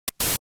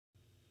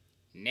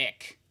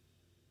Nick,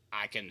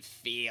 I can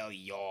feel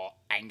your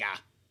anger.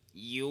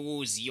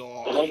 Use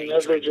your I'll hatred.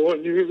 never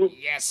join you.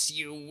 Yes,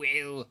 you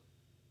will.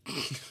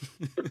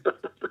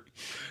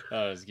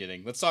 I was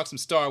kidding. Let's talk some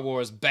Star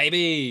Wars,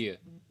 baby.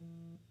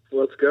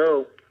 Let's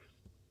go.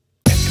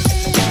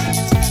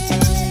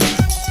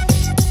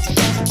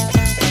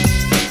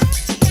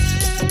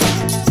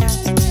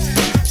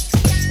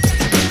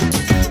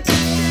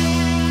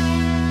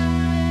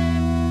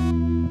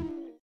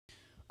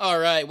 All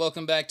right,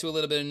 welcome back to A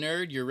Little Bit of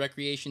Nerd, your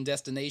recreation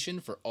destination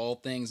for all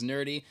things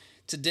nerdy.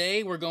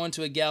 Today, we're going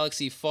to a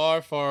galaxy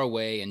far, far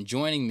away, and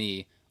joining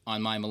me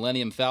on my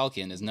Millennium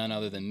Falcon is none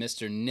other than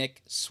Mr.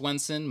 Nick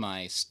Swenson,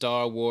 my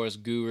Star Wars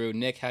guru.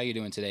 Nick, how you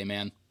doing today,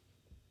 man?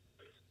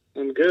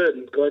 I'm good.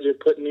 I'm glad you're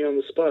putting me on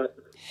the spot.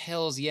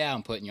 Hells yeah,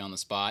 I'm putting you on the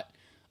spot.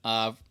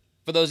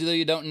 For those of you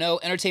who don't know,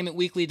 Entertainment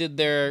Weekly did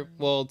their,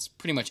 well, it's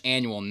pretty much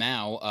annual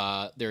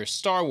now, their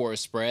Star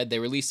Wars spread. They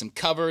released some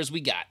covers. We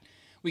got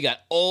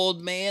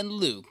Old Man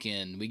Luke,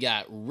 and we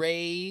got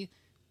Rey,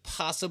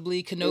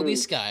 possibly Kenobi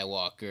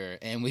Skywalker,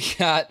 and we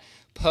got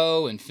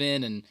Poe and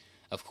Finn, and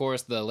of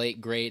course the late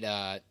great,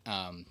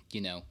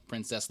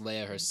 Princess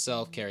Leia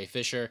herself, Carrie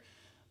Fisher.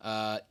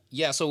 So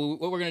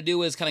what we're gonna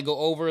do is kind of go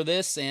over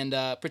this, and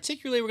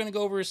particularly we're gonna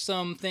go over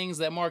some things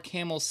that Mark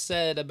Hamill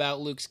said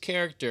about Luke's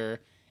character.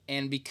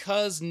 And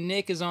because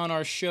Nick is on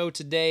our show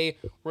today,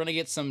 we're gonna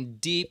get some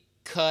deep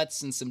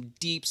cuts and some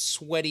deep,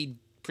 sweaty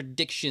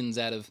predictions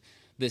out of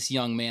this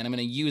young man. I'm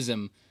going to use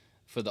him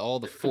for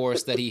all the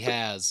force that he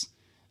has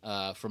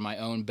for my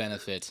own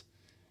benefit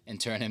and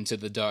turn him to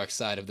the dark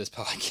side of this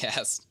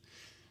podcast.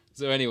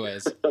 So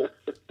anyways,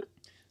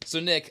 so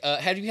Nick,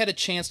 have you had a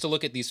chance to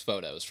look at these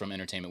photos from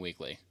Entertainment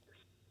Weekly?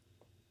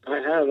 I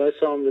have. I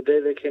saw them the day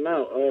they came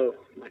out. Oh,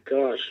 my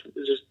gosh.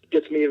 It just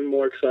gets me even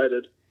more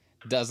excited.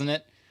 Doesn't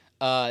it?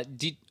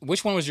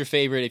 Which one was your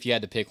favorite if you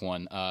had to pick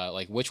one?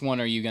 Which one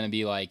are you going to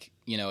be like,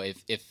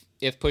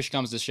 if push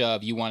comes to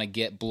shove, you want to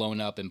get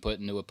blown up and put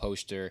into a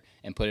poster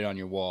and put it on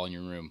your wall in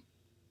your room?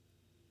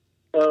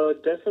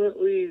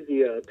 Definitely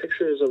the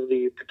pictures of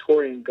the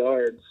Praetorian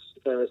guards,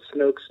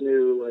 Snoke's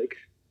new,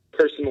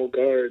 personal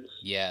guards.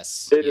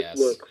 Yes. They just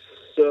look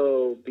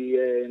so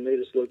BA, and they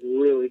just look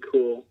really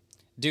cool.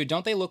 Dude,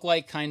 don't they look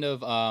like kind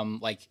of,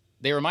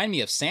 they remind me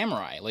of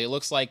samurai. Like, it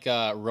looks like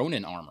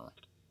Ronin armor,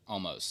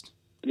 almost.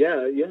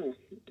 Yeah,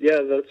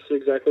 that's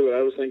exactly what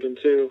I was thinking,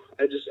 too.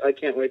 I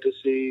can't wait to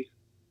see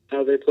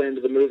how they play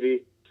into the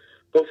movie.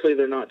 Hopefully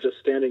they're not just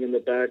standing in the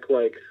back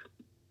like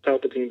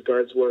Palpatine's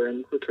guards were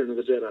in Return of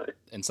the Jedi.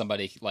 And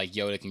somebody like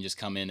Yoda can just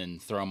come in and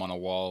throw them on a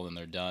wall and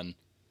they're done.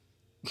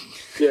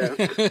 Yeah.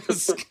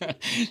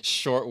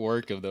 Short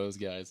work of those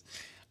guys.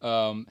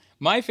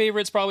 My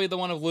favorite's probably the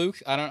one of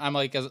Luke. I'm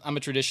a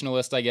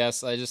traditionalist, I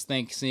guess. I just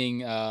think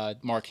seeing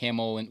Mark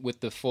Hamill with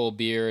the full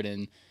beard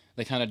and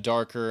the kind of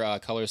darker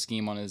color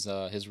scheme on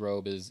his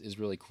robe is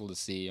really cool to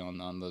see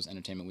on those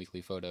Entertainment Weekly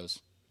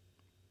photos.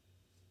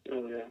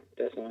 Oh yeah,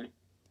 definitely.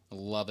 I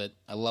love it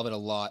a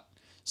lot.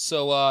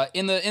 So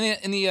in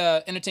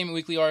the Entertainment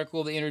Weekly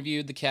article, they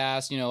interviewed the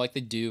cast, like they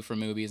do for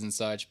movies and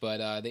such.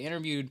 But they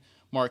interviewed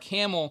Mark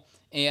Hamill,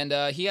 and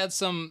he had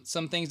some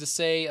things to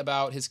say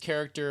about his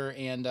character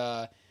and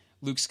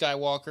Luke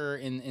Skywalker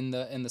in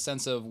the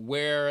sense of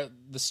where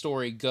the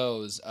story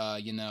goes.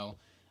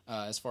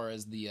 As far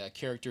as the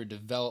character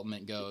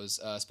development goes.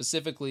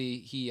 Specifically,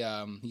 he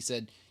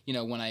said,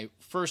 when I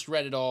first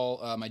read it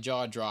all, my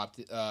jaw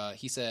dropped.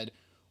 He said,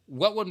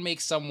 what would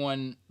make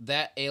someone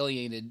that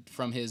alienated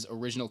from his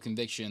original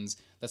convictions?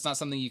 That's not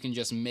something you can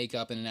just make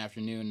up in an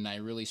afternoon, and I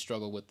really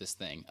struggle with this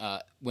thing.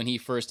 When he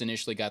first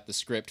initially got the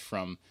script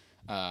for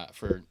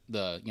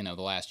the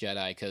Last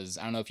Jedi, because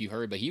I don't know if you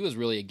heard, but he was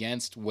really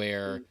against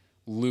where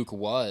Luke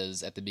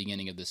was at the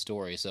beginning of the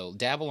story. So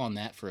dabble on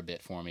that for a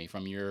bit for me,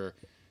 from your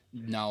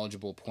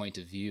knowledgeable point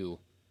of view.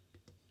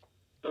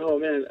 Oh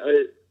man,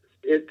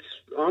 it's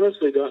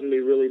honestly gotten me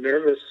really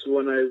nervous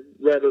when I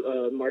read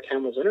Mark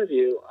Hamill's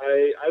interview.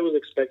 I was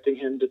expecting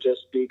him to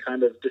just be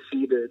kind of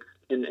defeated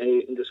in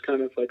 8 and just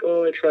kind of like,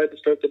 oh, I tried to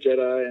start the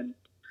Jedi and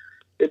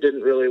it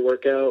didn't really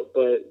work out.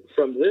 But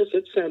from this,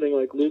 it's sounding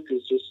like Luke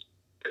is just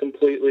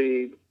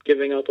completely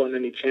giving up on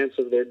any chance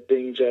of there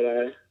being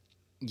Jedi.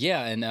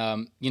 Yeah,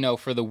 and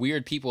for the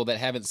weird people that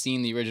haven't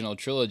seen the original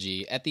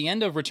trilogy, at the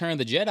end of Return of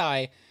the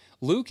Jedi,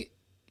 Luke,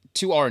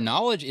 to our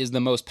knowledge, is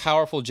the most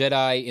powerful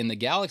Jedi in the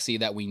galaxy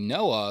that we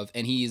know of,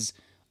 and he's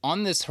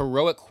on this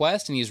heroic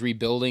quest, and he's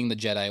rebuilding the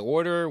Jedi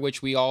Order,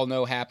 which we all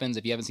know happens.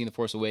 If you haven't seen The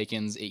Force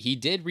Awakens, he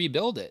did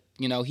rebuild it.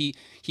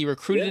 He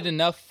recruited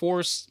enough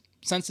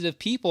Force-sensitive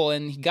people,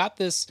 and he got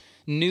this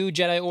new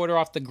Jedi Order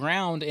off the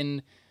ground,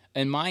 and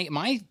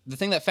the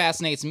thing that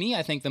fascinates me,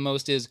 I think, the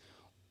most is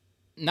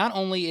not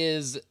only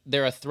is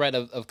there a threat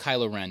of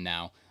Kylo Ren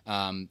now,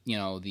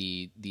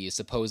 the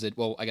supposed,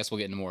 well, I guess we'll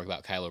get into more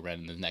about Kylo Ren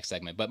in the next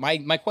segment, but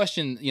my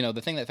question,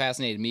 the thing that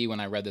fascinated me when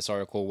I read this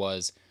article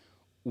was,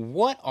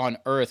 what on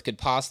earth could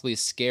possibly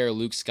scare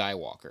Luke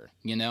Skywalker,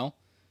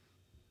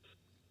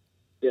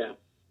 Yeah.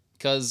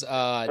 Because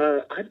I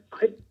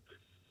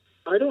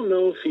don't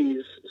know if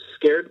he's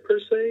scared per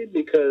se,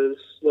 because,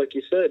 like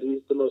you said,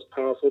 he's the most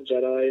powerful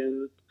Jedi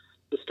in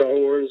the Star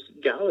Wars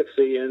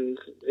galaxy. And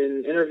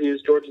in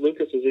interviews, George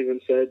Lucas has even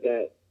said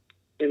that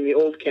in the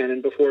old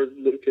canon, before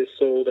Lucas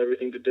sold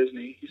everything to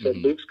Disney, he said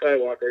Luke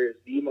Skywalker is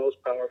the most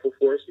powerful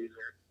Force user.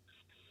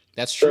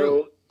 That's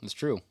true. That's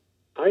true.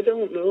 I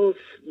don't know if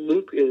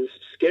Luke is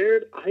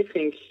scared. I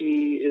think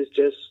he is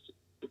just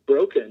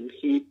broken.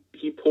 He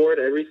poured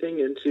everything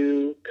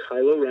into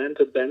Kylo Ren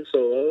to Ben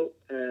Solo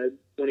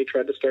when he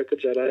tried to start the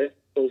Jedi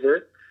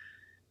over,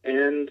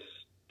 and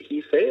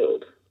he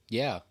failed.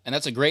 Yeah, and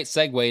that's a great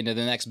segue into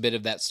the next bit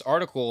of that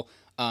article.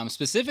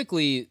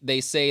 Specifically,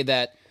 they say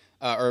that,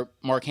 or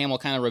Mark Hamill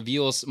kind of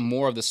reveals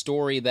more of the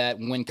story that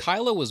when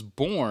Kylo was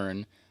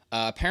born,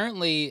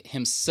 apparently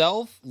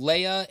himself,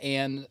 Leia,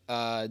 and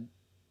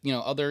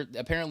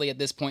apparently at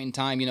this point in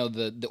time,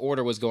 the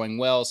order was going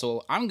well.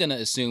 So I'm going to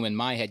assume in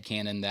my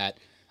headcanon that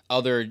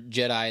other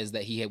Jedis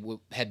that he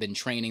had been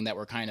training that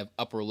were kind of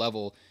upper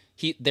level,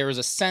 there was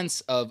a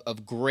sense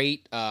of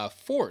great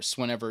force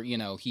whenever,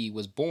 he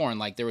was born.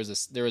 Like there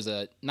was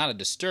a not a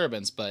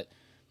disturbance, but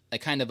a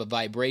kind of a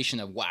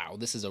vibration of, wow,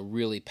 this is a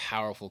really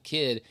powerful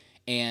kid.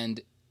 And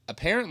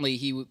apparently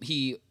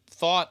he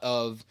thought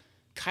of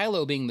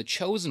Kylo being the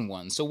chosen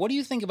one. So what do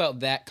you think about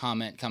that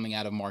comment coming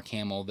out of Mark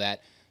Hamill,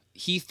 that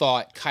he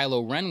thought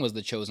Kylo Ren was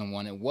the chosen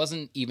one? It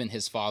wasn't even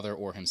his father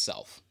or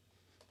himself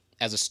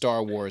as a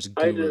Star Wars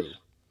guru.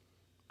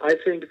 I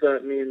think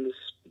that means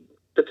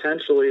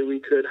potentially we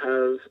could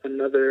have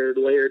another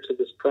layer to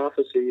this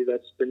prophecy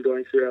that's been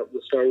going throughout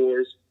the Star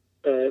Wars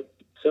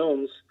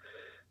films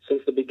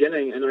since the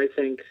beginning. And I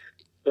think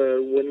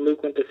when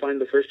Luke went to find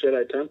the first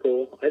Jedi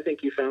Temple, I think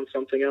he found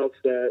something else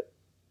that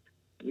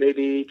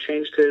maybe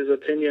changed his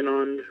opinion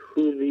on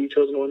who the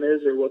chosen one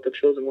is or what the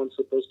chosen one's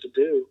supposed to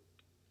do.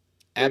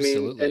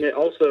 Absolutely. And it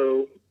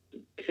also,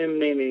 him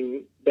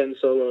naming Ben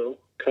Solo,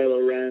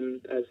 Kylo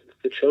Ren, as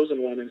the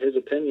chosen one, in his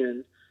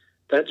opinion,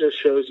 that just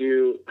shows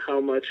you how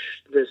much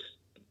this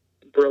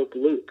broke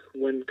Luke.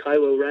 When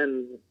Kylo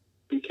Ren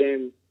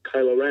became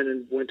Kylo Ren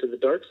and went to the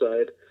dark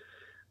side,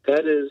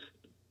 that is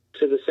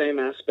to the same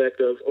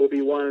aspect of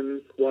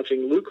Obi-Wan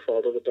watching Luke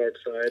fall to the dark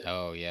side.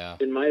 Oh, yeah.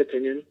 In my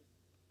opinion.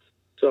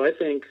 So I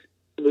think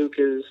Luke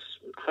is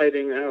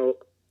hiding out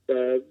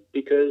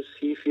because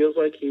he feels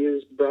like he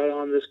has brought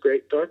on this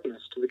great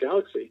darkness to the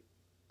galaxy.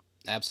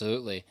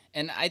 Absolutely.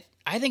 And I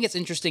think it's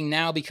interesting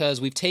now because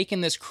we've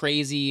taken this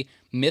crazy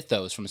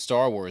mythos from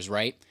Star Wars,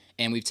 right?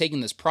 And we've taken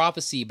this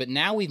prophecy, but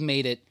now we've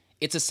made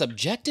it's a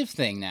subjective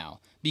thing now.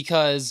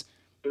 Because,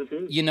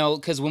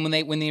 because when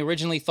they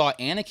originally thought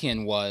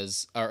Anakin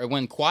was, or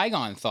when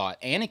Qui-Gon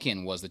thought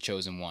Anakin was the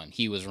chosen one,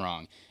 he was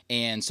wrong.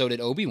 And so did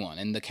Obi-Wan.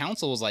 And the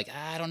council was like,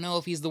 I don't know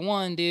if he's the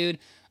one, dude.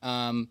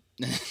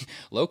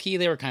 Low-key,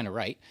 they were kind of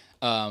right.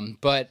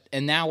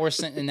 And now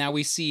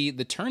we see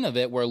the turn of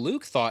it where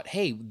Luke thought,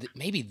 hey,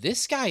 maybe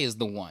this guy is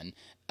the one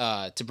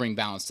to bring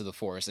balance to the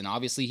Force. And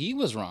obviously he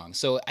was wrong.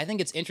 So I think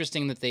it's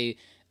interesting that they,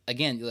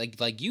 again,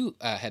 like you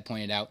had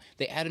pointed out,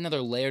 they add another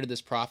layer to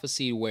this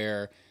prophecy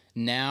where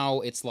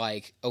now it's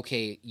like,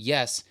 okay,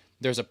 yes,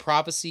 there's a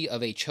prophecy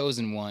of a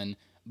chosen one,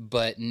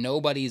 but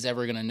nobody's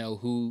ever going to know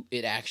who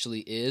it actually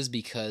is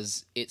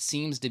because it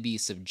seems to be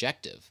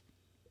subjective.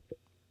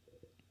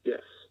 Yes.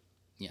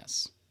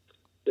 Yes.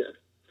 Yeah.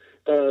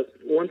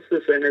 Once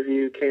this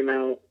interview came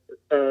out,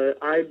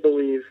 I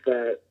believe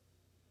that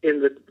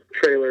in the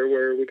trailer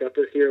where we got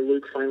to hear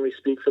Luke finally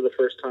speak for the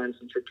first time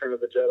since Return of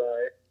the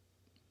Jedi,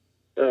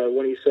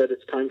 when he said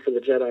it's time for the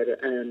Jedi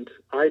to end,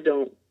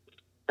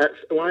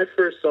 when I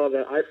first saw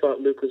that, I thought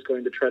Luke was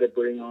going to try to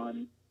bring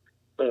on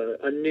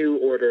a new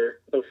order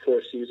of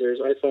Force users.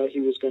 I thought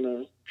he was going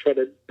to try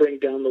to bring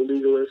down the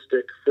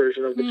legalistic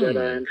version of the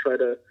Jedi and try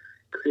to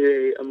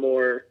create a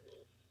more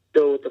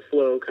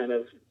go-with-the-flow kind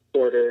of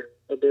order,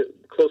 a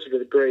bit closer to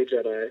the gray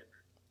Jedi.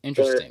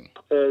 Interesting.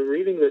 But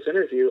reading this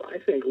interview, I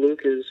think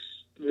Luke is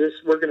this.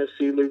 We're going to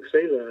see Luke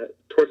say that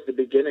towards the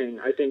beginning.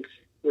 I think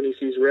when he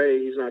sees Rey,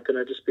 he's not going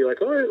to just be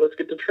like, all right, let's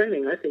get to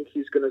training. I think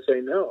he's going to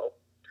say no.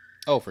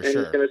 Oh, for sure. And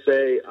he's going to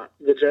say,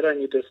 the Jedi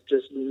need to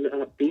just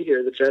not be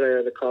here. The Jedi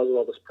are the cause of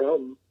all this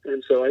problem.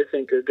 And so I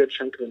think a good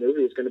chunk of the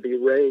movie is going to be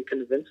Rey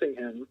convincing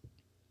him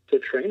to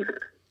train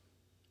her.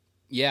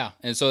 Yeah,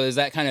 and so is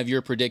that kind of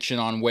your prediction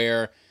on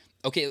where...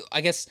 Okay, I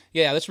guess,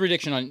 yeah, that's a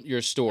prediction on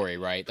your story,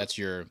 right? That's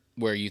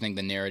where you think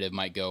the narrative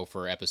might go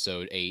for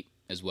Episode 8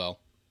 as well?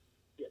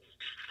 Yes.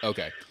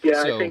 Okay.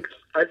 Yeah, so,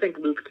 I think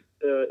Luke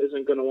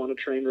isn't going to want to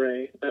train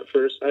Rey at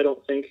first. I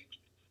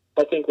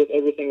think with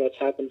everything that's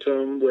happened to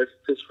him with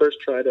his first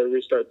try to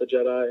restart the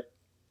Jedi,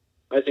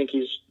 I think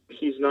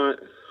he's not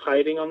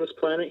hiding on this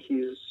planet.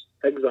 He's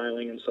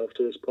exiling himself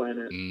to this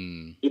planet.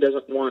 He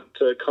doesn't want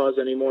to cause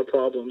any more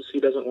problems. He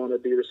doesn't want to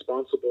be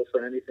responsible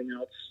for anything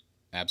else.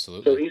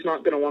 Absolutely. So he's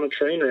not going to want to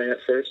train Rey at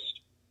first.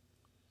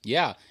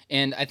 Yeah,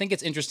 and I think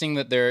it's interesting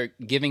that they're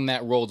giving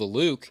that role to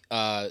Luke,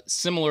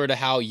 similar to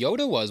how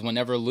Yoda was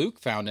whenever Luke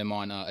found him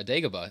on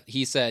Dagobah.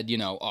 He said,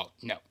 oh,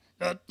 no,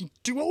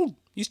 too old.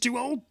 He's too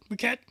old. I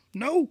can't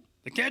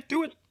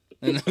do it.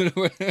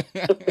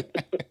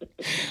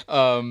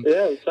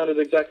 Yeah, it sounded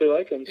exactly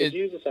like him. Did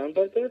you use a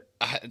soundbite there?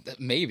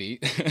 Maybe.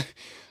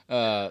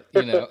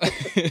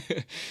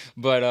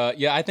 But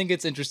yeah, I think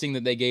it's interesting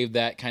that they gave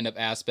that kind of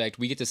aspect.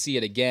 We get to see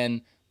it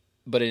again,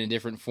 but in a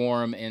different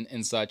form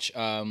and such.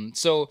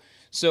 So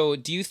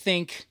do you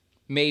think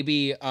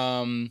maybe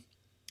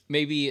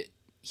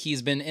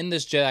he's been in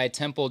this Jedi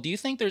temple? Do you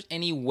think there's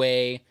any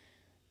way,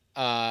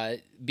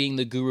 being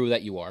the guru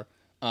that you are,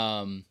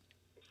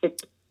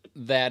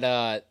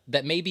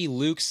 that maybe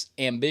Luke's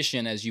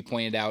ambition, as you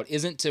pointed out,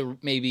 isn't to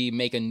maybe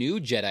make a new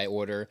Jedi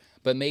Order,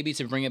 but maybe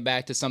to bring it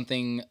back to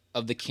something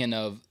of the kin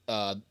of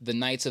the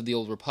Knights of the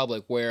Old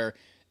Republic, where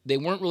they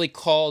weren't really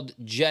called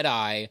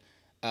Jedi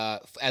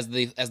as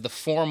the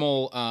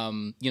formal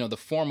the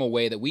formal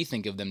way that we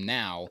think of them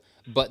now,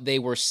 but they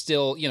were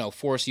still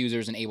Force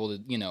users and able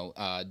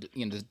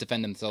to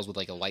defend themselves with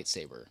like a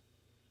lightsaber.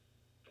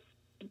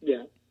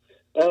 Yeah,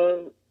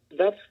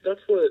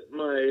 that's what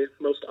my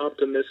most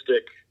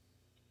optimistic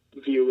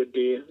view would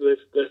be.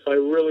 If I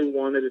really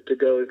wanted it to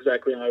go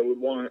exactly how I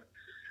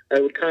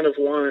would kind of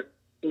want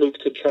Luke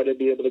to try to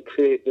be able to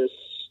create this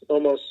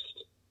almost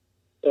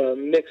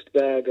mixed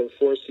bag of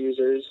Force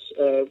users.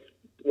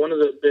 One of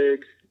the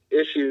big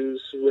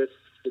issues with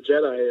the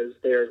Jedi is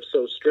they're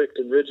so strict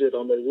and rigid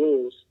on their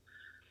rules.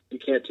 You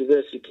can't do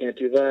this, you can't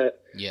do that.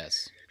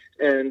 Yes.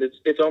 And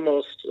it's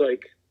almost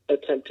like a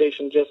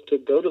temptation just to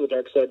go to the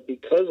dark side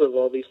because of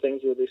all these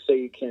things where they say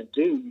you can't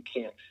do. You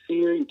can't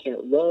fear, you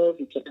can't love,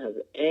 you can't have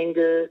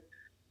anger.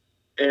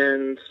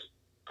 And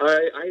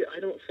I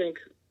don't think,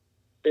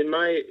 in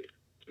my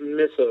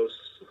mythos,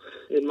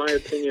 in my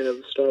opinion of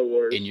Star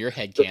Wars, in your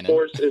head the canon,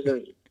 Force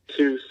isn't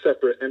two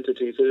separate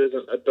entities. It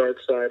isn't a dark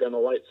side and a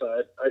light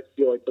side. I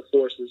feel like the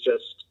Force is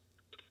just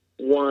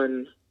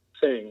one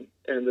thing,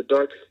 and the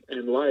dark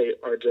and light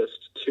are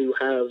just two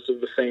halves of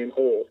the same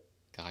whole.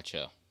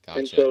 Gotcha.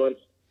 And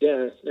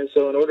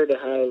so in order to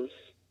have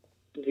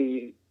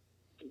the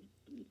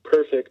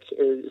perfect,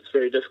 or it's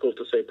very difficult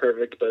to say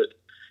perfect, but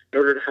in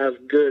order to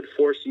have good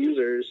Force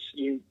users,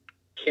 you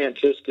can't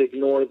just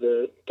ignore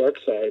the dark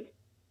side.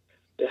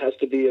 It has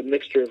to be a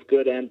mixture of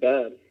good and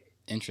bad.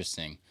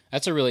 Interesting.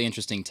 That's a really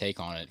interesting take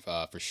on it,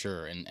 for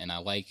sure. And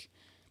I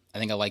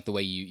think I like the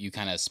way you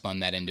kind of spun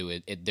that into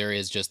it. There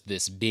is just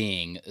this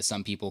being.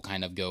 Some people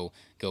kind of go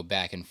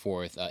back and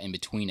forth in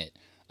between it.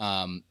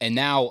 And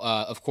now,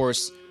 of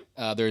course,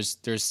 there's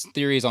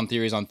theories on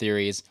theories on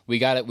theories. We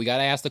got to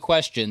ask the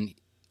question: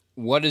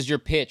 what is your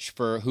pitch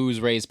for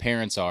whose Rey's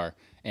parents are?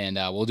 And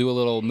we'll do a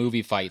little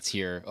movie fights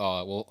here.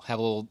 We'll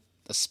have a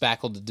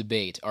spackled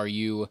debate. Are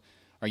you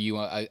a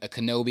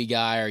Kenobi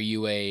guy? Are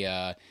you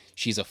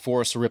she's a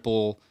Force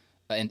ripple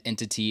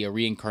entity, a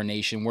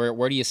reincarnation?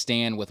 Where do you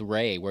stand with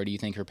Rey? Where do you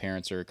think her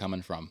parents are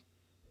coming from?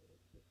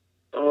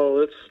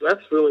 Oh,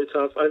 that's really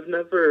tough. I've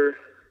never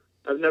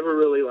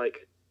really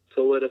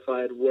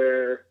solidified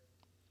where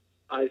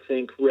I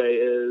think Rey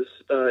is.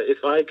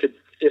 If I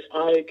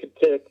could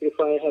pick, if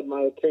I had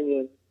my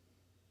opinion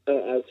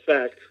as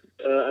fact,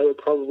 I would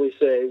probably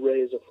say Rey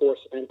is a Force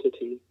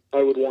entity.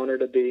 I would want her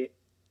to be,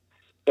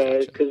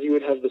 because you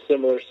would have the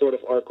similar sort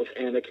of arc with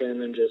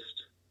Anakin and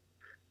just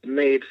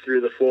made through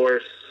the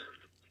Force.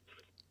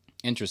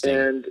 Interesting.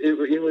 And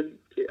it would.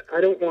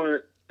 I don't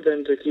want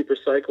them to keep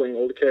recycling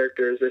old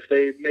characters. If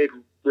they made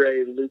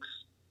Rey Luke's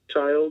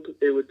child,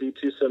 it would be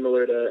too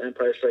similar to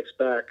Empire Strikes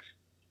Back,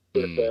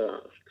 with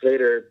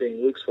Vader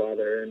being Luke's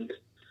father. And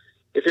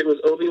if it was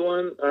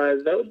Obi-Wan,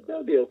 that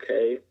would be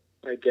okay,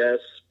 I guess.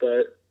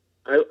 But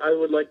I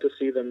would like to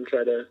see them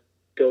try to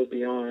go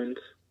beyond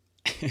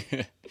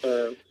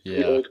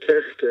the old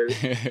characters.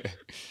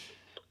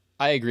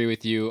 I agree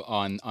with you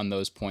on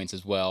those points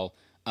as well.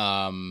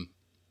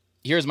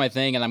 Here's my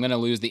thing, and I'm going to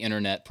lose the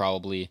internet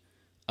probably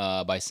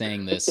by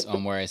saying this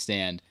on where I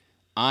stand.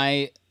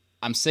 I'm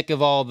sick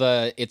of all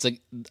the...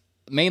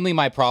 mainly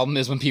my problem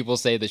is when people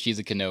say that she's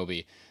a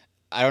Kenobi.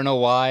 I don't know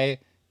why.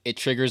 It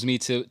triggers me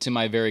to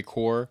my very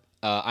core.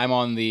 I'm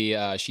on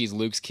the she's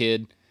Luke's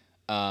kid.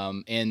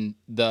 And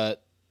the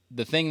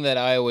thing that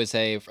I always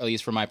say, at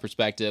least from my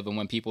perspective, and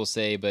when people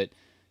say, but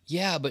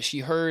she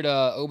heard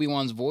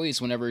Obi-Wan's voice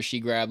whenever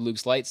she grabbed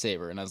Luke's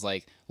lightsaber. And I was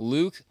like,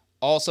 Luke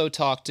also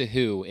talked to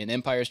who in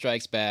Empire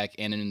Strikes Back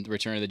and in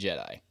Return of the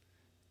Jedi?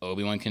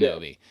 Obi-Wan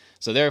Kenobi. Yeah.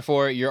 So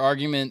therefore, your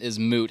argument is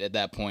moot at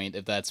that point,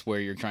 if that's where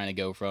you're trying to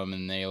go from.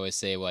 And they always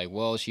say,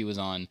 she was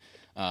on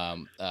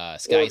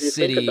Sky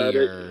City. Think about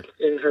it,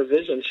 in her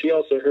vision, she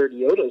also heard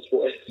Yoda's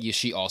voice. Yeah,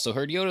 she also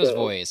heard Yoda's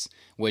voice,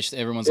 which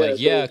everyone's like,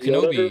 Kenobi.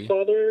 Yoda her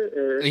father,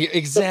 or...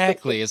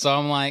 Exactly. So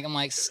I'm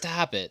like,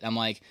 stop it. I'm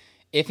like,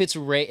 if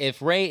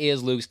Rey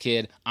is Luke's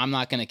kid, I'm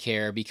not gonna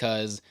care,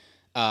 because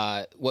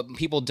what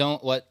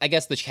I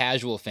guess the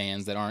casual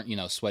fans that aren't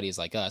sweaties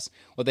like us,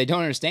 what they don't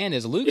understand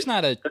is Luke's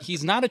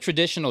he's not a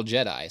traditional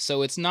Jedi.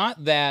 So it's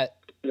not that.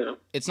 No.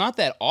 It's not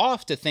that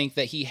off to think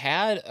that he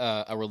had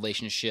a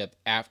relationship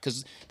after,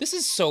 because this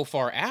is so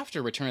far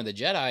after Return of the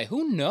Jedi.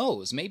 Who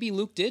knows? Maybe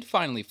Luke did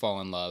finally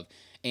fall in love,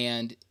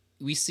 and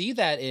we see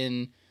that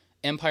in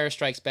Empire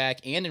Strikes Back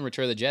and in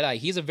Return of the Jedi.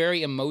 He's a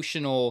very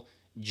emotional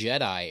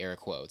Jedi, air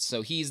quotes.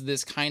 So he's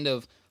this kind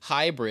of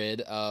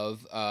hybrid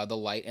of the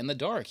light and the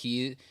dark.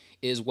 He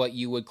is what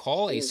you would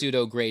call a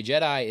pseudo gray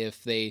Jedi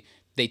if they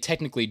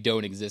technically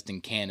don't exist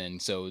in canon.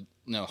 So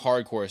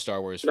hardcore Star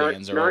Wars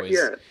fans are always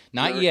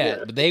not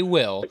yet, but they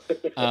will.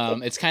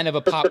 It's kind of a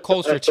pop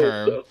culture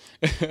term.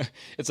 So.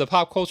 It's a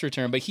pop culture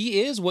term, but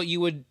he is what you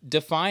would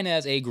define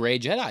as a gray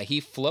Jedi. He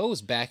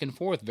flows back and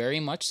forth very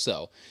much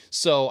so.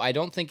 So I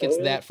don't think it's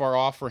that far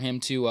off for him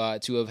to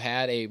have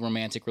had a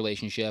romantic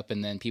relationship,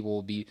 and then people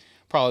will be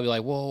probably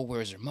like, "Whoa,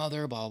 where's her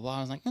mother?" Blah blah blah.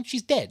 I was like, "No,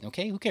 she's dead.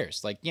 Okay, who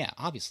cares?" Like, yeah,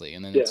 obviously.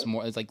 And then it's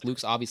like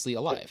Luke's obviously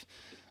alive.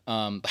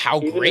 How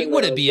even great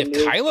would it be if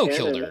Kylo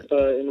killed her?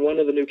 In one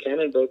of the new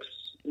canon books,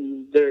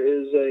 there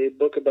is a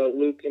book about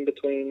Luke in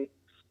between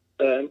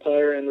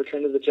Empire and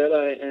Return of the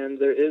Jedi, and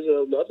there is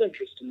a love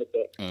interest in the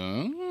book.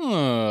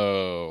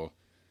 Oh.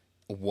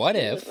 What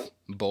if,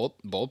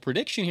 bold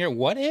prediction here,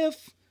 what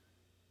if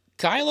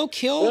Kylo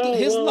killed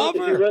his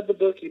lover? If you read the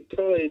book, you'd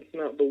probably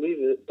not believe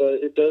it, but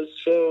it does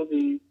show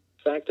the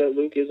fact that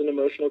Luke is an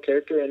emotional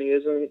character, and he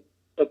isn't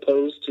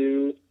opposed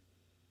to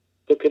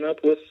hooking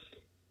up with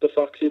the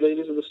foxy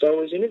ladies of the Star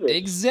Wars universe.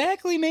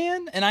 Exactly,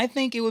 man. And I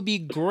think it would be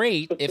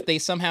great if they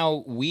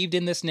somehow weaved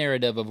in this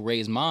narrative of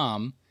Rey's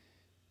mom.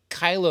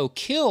 Kylo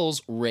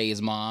kills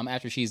Rey's mom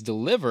after she's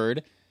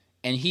delivered,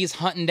 and he's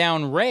hunting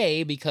down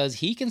Rey because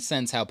he can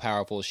sense how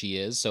powerful she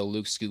is. So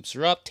Luke scoops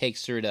her up,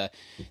 takes her to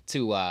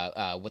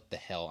what the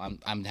hell?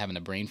 I'm having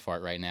a brain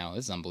fart right now.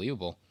 This is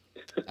unbelievable.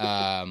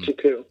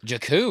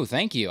 Jakku,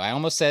 thank you. I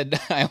almost said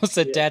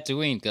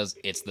Tatooine because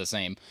it's the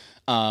same.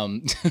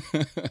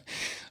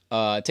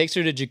 Takes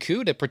her to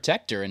Jakku to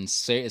protect her and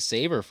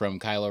save her from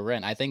Kylo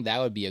Ren. I think that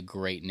would be a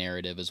great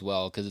narrative as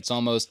well, because it's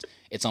almost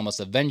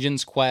a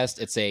vengeance quest.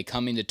 It's a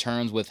coming to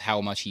terms with how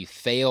much he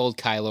failed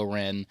Kylo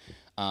Ren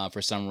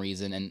for some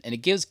reason, and it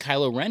gives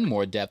Kylo Ren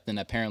more depth than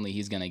apparently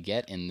he's going to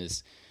get in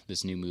this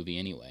new movie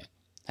anyway.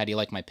 How do you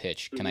like my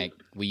pitch?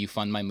 Will you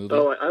fund my movie?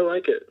 Oh, I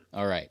like it.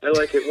 All right. I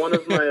like it. One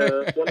of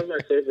my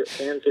favorite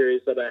fan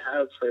theories that I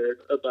have heard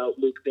about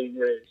Luke being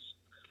Rey's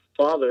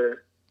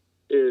father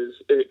is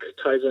it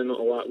ties in a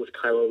lot with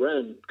Kylo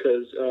Ren,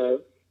 because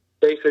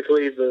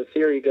basically the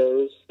theory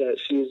goes that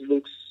she's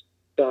Luke's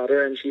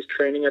daughter and she's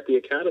training at the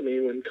academy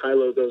when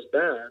Kylo goes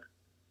bad.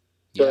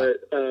 Yeah.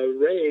 But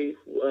Rey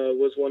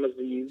was one of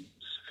the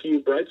few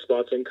bright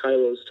spots in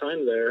Kylo's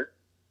time there,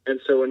 and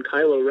so when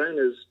Kylo Ren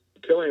is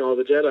killing all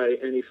the Jedi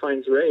and he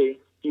finds Rey,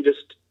 he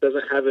just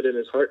doesn't have it in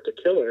his heart to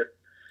kill her.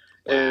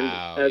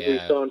 Wow, and as we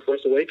saw in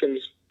Force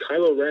Awakens,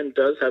 Kylo Ren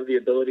does have the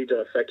ability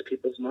to affect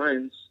people's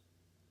minds.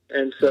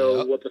 And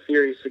so what the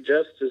theory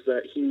suggests is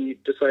that he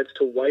decides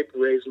to wipe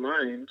Rey's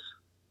mind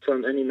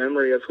from any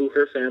memory of who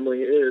her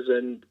family is,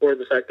 or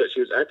the fact that she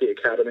was at the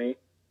academy.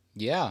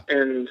 Yeah.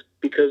 And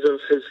because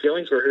of his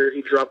feelings for her,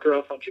 he dropped her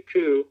off on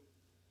Jakku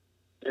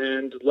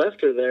and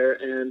left her there.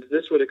 And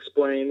this would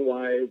explain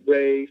why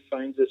Rey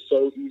finds it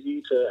so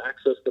easy to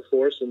access the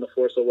Force in The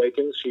Force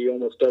Awakens. She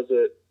almost does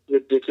it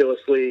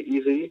ridiculously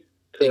easy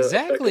to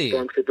affect the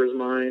Stormtrooper's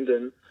mind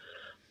and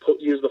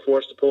use the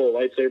Force to pull a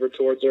lightsaber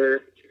towards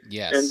her.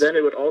 Yes. And then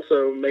it would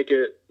also make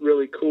it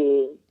really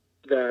cool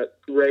that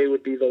Rey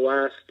would be the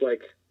last,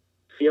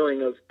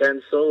 feeling of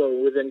Ben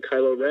Solo within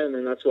Kylo Ren,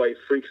 and that's why he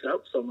freaks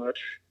out so much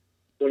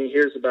when he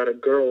hears about a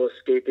girl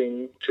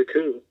escaping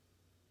Jakku.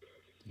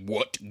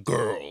 What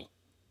girl?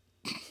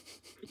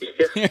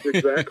 Yeah,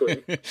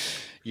 exactly.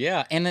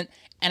 Yeah, and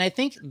I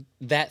think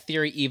that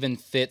theory even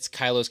fits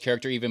Kylo's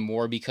character even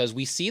more, because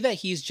we see that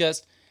he's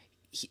just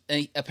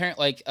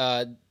apparently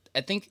I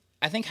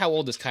think how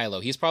old is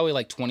Kylo? He's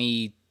probably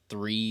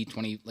 23,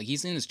 20,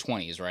 he's in his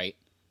 20s, right?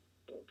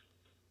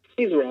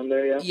 He's around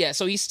there, yeah. Yeah,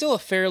 so he's still a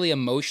fairly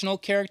emotional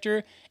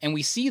character, and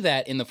we see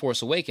that in The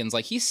Force Awakens.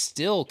 He's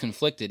still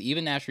conflicted,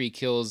 even after he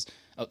kills...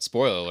 Oh,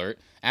 spoiler alert.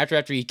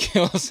 After he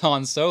kills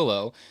Han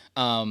Solo.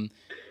 And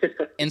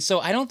so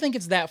I don't think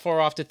it's that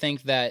far off to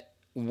think that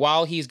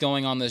while he's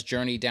going on this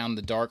journey down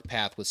the dark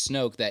path with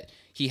Snoke, that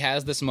he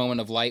has this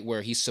moment of light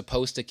where he's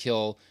supposed to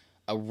kill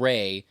a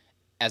Rey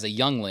as a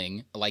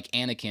youngling, like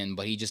Anakin,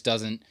 but he just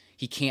doesn't...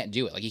 He can't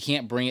do it. He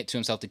can't bring it to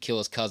himself to kill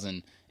his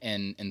cousin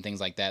and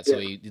things like that. So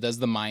he does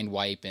the mind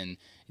wipe and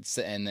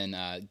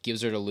then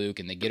gives her to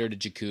Luke, and they get her to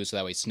Jakku so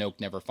that way Snoke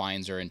never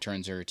finds her and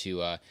turns her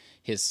to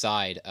his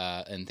side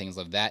and things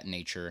of that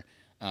nature.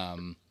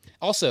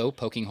 Also,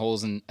 poking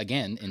holes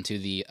into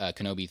the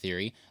Kenobi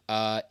theory.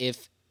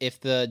 If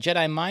the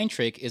Jedi mind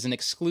trick is an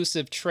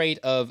exclusive trait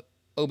of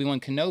Obi-Wan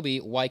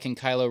Kenobi, why can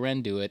Kylo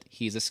Ren do it?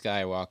 He's a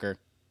Skywalker.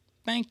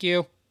 Thank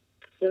you.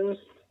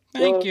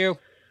 Thank you.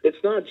 It's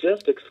not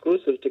just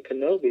exclusive to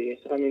Kenobi.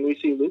 I mean, we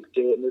see Luke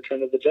do it in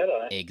Return of the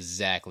Jedi.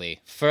 Exactly.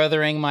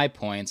 Furthering my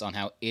points on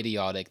how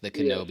idiotic the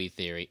Kenobi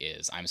theory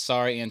is. I'm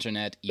sorry,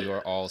 Internet. You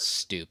are all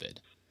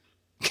stupid.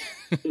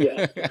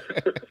 Yeah.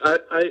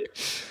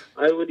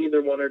 I would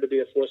either want her to be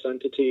a Force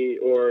entity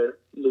or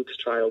Luke's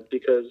child,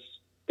 because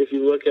if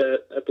you look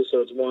at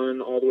episodes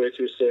 1 all the way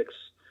through 6,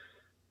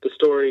 the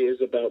story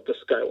is about the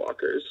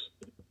Skywalkers.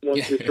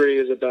 1 through 3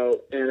 is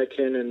about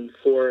Anakin, and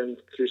 4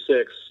 through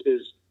 6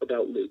 is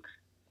about Luke.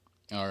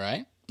 All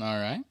right. All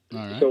right. All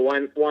right. So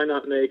why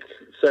not make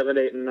 7,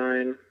 8, and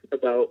 9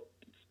 about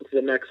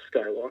the next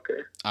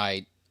Skywalker?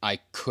 I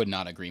could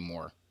not agree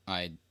more.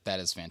 That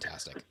is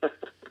fantastic.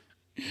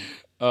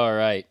 All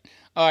right.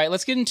 All right,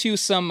 let's get into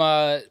some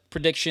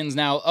predictions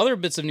now. Other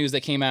bits of news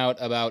that came out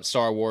about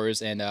Star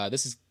Wars, and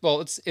this is,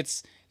 well,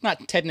 it's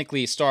not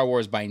technically Star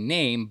Wars by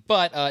name,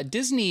 but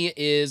Disney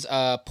is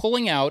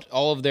pulling out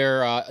all of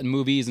their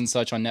movies and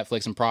such on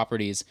Netflix and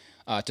properties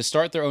to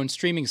start their own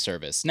streaming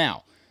service.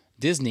 Now,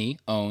 Disney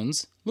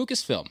owns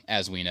Lucasfilm,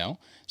 as we know.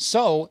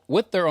 So,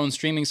 with their own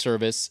streaming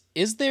service,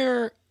 is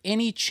there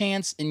any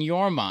chance in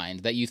your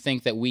mind that you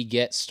think that we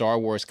get Star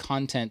Wars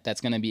content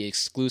that's going to be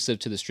exclusive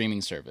to the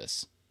streaming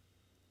service?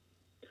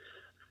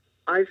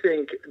 I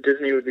think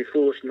Disney would be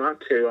foolish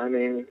not to. I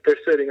mean, they're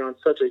sitting on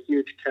such a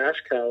huge cash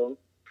cow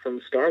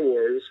from Star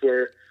Wars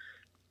where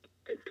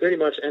pretty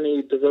much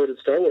any devoted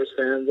Star Wars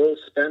fan will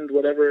spend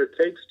whatever it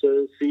takes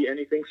to see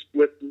anything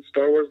with the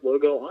Star Wars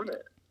logo on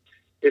it.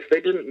 If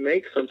they didn't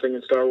make something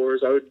in Star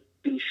Wars, I would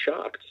be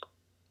shocked.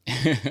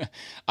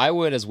 I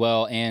would as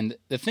well. And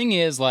the thing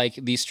is, like,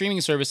 these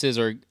streaming services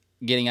are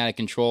getting out of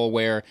control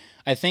where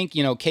I think,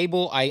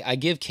 cable, I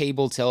give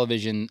cable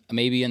television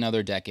maybe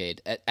another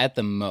decade at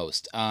the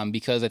most,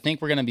 because I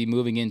think we're going to be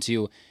moving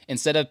into,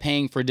 instead of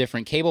paying for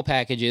different cable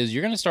packages,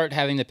 you're going to start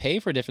having to pay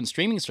for different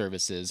streaming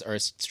services or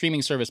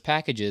streaming service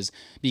packages,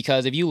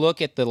 because if you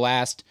look at the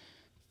last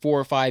 4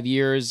 or 5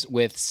 years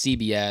with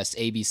CBS,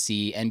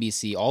 ABC,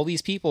 NBC, all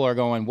these people are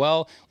going,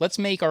 well, let's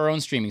make our own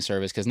streaming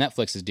service because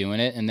Netflix is doing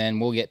it, and then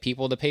we'll get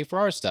people to pay for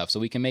our stuff so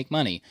we can make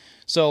money.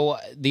 So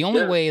the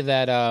only way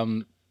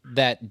that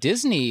that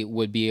Disney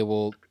would be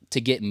able to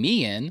get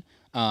me in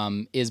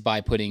is by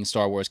putting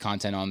Star Wars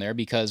content on there,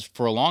 because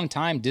for a long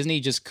time, Disney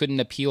just couldn't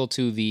appeal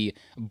to the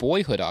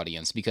boyhood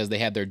audience because they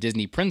had their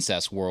Disney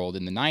Princess world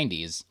in the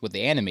 90s with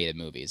the animated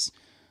movies.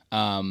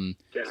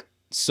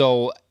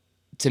 So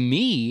to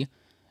me,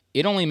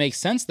 it only makes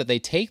sense that they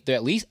take their,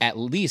 at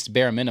least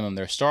bare minimum,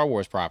 their Star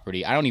Wars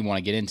property. I don't even want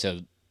to get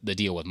into the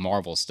deal with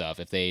Marvel stuff.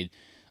 If they,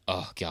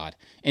 oh God.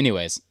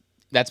 Anyways,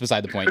 that's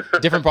beside the point.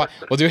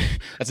 We'll do.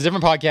 That's a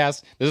different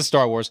podcast. This is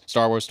Star Wars.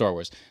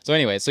 So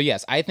anyway, so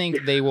yes, I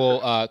think they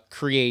will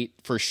create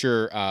for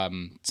sure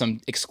some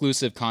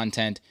exclusive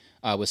content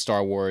with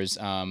Star Wars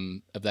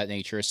of that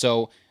nature.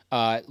 So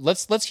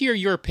let's hear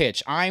your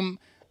pitch. I'm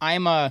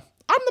the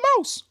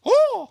mouse.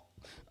 Oh,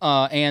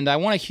 and I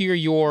want to hear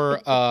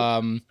your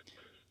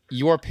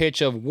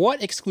pitch of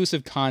what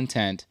exclusive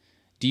content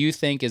do you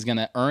think is going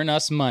to earn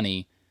us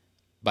money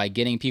by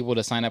getting people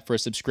to sign up for a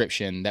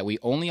subscription that we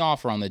only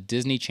offer on the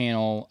Disney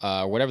Channel,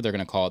 or whatever they're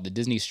going to call it, the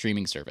Disney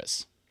streaming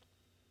service?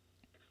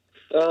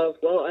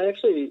 Well, I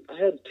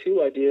had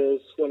 2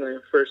 ideas when I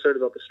first heard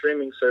about the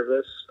streaming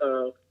service.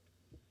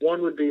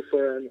 One would be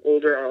for an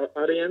older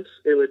audience.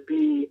 It would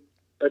be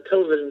a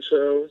television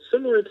show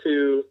similar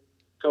to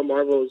how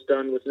Marvel has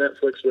done with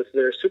Netflix with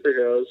their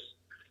superheroes,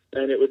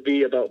 and it would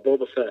be about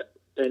Boba Fett,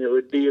 and it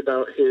would be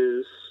about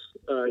his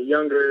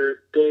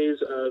younger days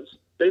of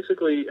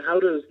basically how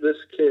does this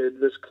kid,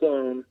 this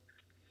clone,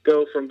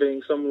 go from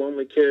being some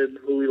lonely kid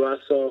who we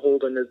last saw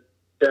holding his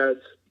dad's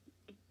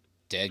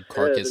dead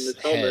carcass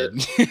head,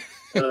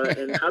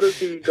 and how does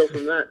he go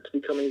from that to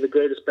becoming the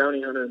greatest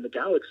bounty hunter in the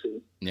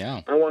galaxy?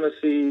 Yeah, I want to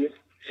see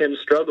him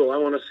struggle. I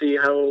want to see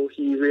how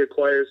he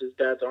reacquires his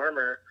dad's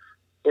armor,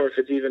 or if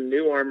it's even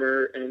new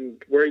armor,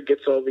 and where he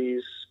gets all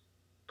these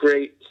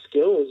great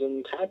skills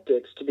and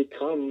tactics to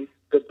become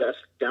the best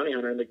bounty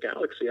hunter in the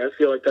galaxy. I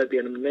feel like that'd be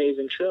an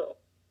amazing show.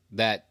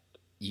 That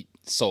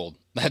sold.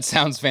 That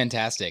sounds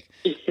fantastic.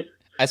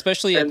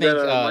 Especially, and I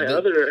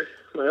think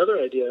my other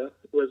idea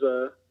was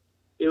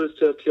it was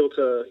to appeal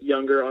to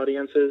younger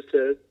audiences,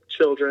 to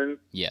children.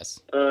 Yes.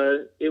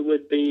 It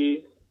would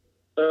be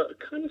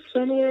kind of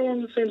similar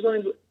along the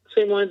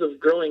same lines of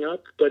Growing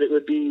Up, but it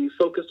would be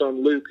focused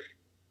on Luke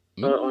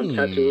on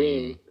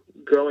Tatooine,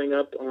 growing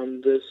up on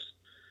this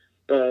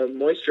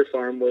moisture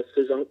farm with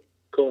his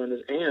uncle and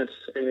his aunts,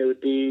 and it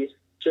would be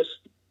just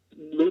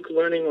Luke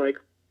learning like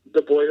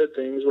the boyhood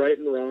things, right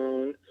and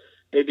wrong.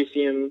 Maybe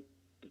see him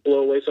blow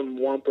away some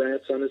womp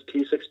rats on his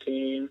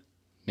T-16.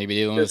 Maybe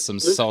dealing with some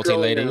salty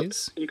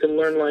ladies. You can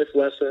learn life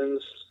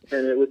lessons,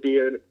 and it would be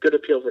a good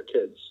appeal for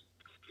kids.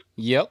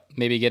 Yep.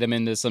 Maybe get him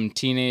into some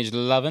teenage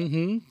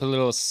loving. A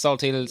little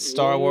salty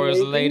Star Wars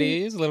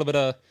ladies. A little bit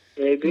of...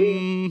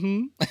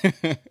 Maybe.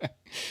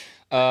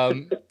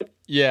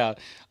 Yeah.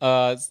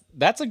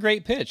 That's a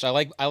great pitch. I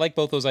like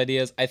both those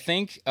ideas. I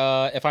think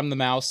if I'm the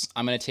mouse,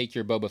 I'm going to take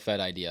your Boba Fett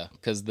idea,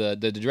 because the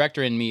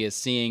director in me is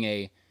seeing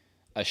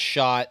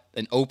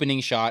an opening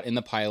shot in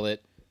the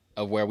pilot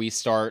of where we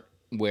start,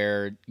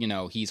 where,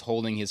 he's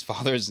holding his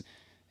father's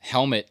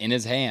helmet in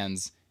his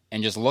hands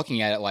and just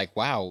looking at it like,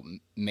 wow,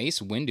 Mace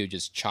Windu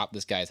just chopped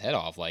this guy's head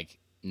off. Like,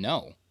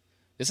 no,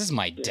 this is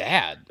my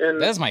dad. And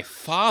that is my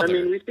father.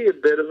 I mean, we see a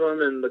bit of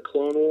him in the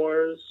Clone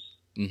Wars,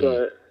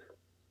 but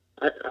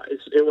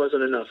it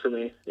wasn't enough for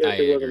me.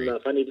 It wasn't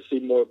enough. I need to see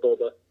more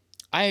Boba.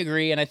 I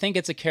agree, and I think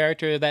it's a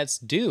character that's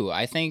due.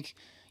 I think,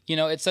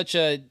 it's such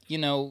a,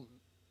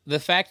 the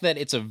fact that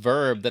it's a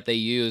verb that they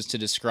use to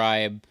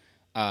describe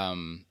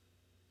the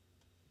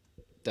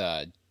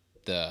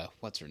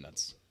what's her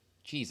nuts?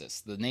 Jesus,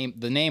 the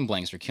name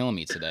blanks are killing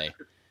me today.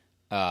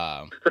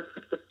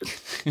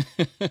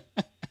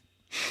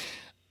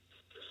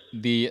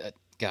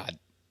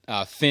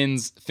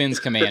 Finn's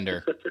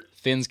commander.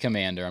 Finn's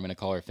commander. I'm going to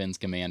call her Finn's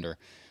commander.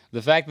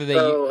 The fact that they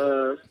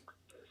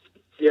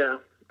yeah.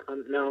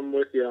 Now I'm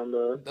with you on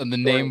the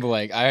name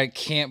blank. I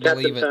can't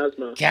believe it.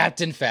 Phasma.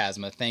 Captain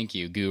Phasma. Thank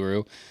you,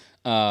 Guru.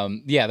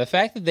 The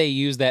fact that they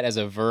use that as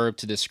a verb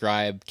to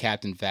describe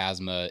Captain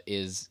Phasma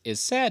is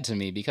sad to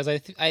me because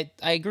I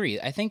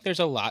agree. I think there's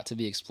a lot to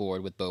be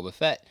explored with Boba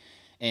Fett,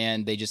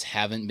 and they just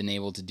haven't been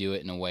able to do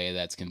it in a way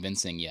that's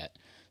convincing yet.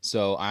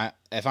 So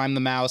if I'm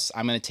the mouse,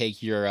 I'm going to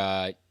take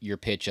your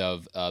pitch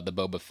of the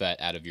Boba Fett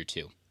out of your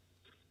two.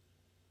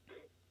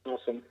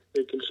 Awesome.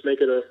 We can just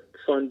make it a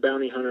fun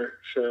bounty hunter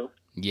show.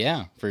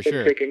 Yeah, for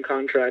sure. Taking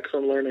contracts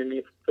and learning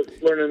a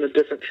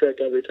different trick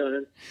every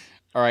time.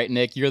 All right,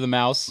 Nick, you're the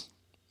mouse.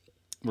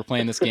 We're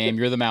playing this game.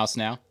 You're the mouse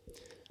now.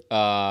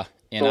 And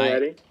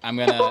Alrighty. I'm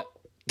going to...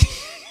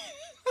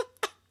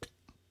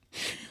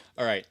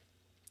 All right.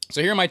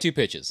 So here are my two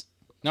pitches.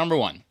 Number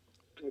one.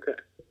 Okay.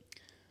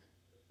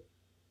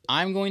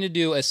 I'm going to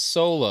do a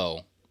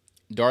solo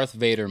Darth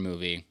Vader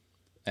movie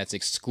that's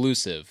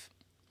exclusive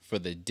for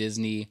the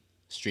Disney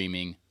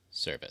streaming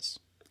service.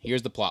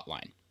 Here's the plot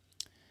line.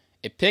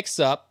 It picks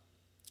up,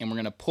 and we're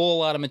going to pull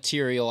a lot of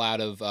material out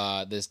of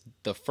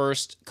the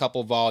first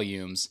couple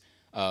volumes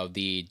of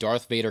the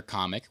Darth Vader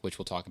comic, which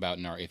we'll talk about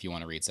in our If You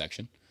Want to Read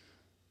section,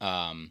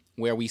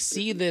 where we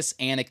see this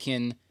we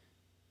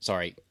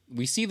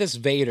see this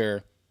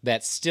Vader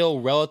that's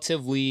still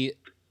relatively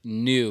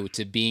new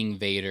to being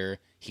Vader.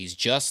 He's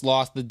just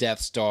lost the Death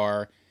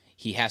Star.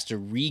 He has to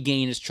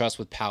regain his trust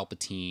with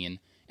Palpatine,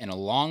 and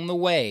along the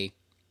way,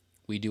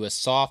 we do a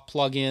soft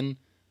plug-in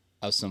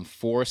of some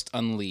Force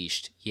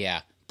Unleashed.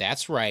 Yeah,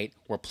 that's right.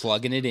 We're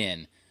plugging it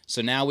in.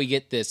 So now we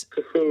get this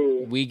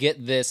cool. We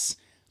get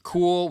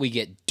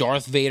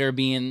Darth Vader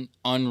being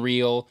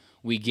unreal.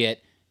 We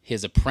get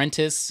his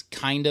apprentice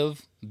kind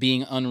of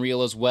being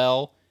unreal as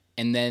well.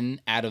 And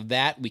then out of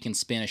that, we can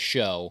spin a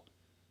show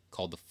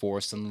called The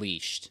Force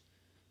Unleashed.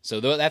 So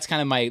that's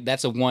kind of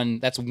that's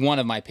one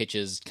of my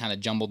pitches, kind of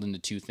jumbled into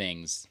two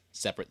things,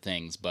 separate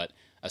things, but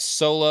a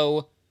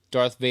solo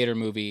Darth Vader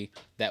movie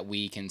that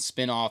we can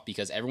spin off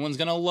because everyone's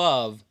gonna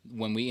love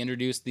when we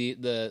introduce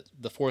the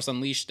Force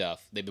Unleashed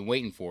stuff. They've been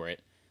waiting for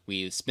it.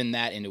 We spin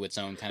that into its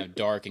own kind of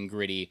dark and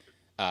gritty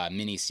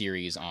mini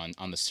series on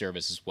the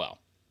service as well.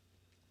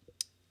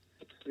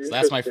 So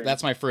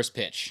that's my first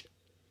pitch.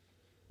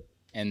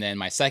 And then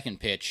my second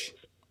pitch.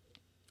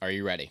 Are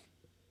you ready?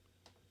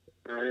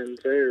 I am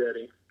very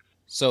ready.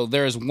 So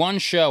there's one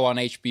show on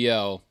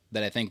HBO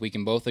that I think we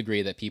can both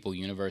agree that people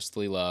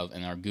universally love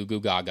and are goo goo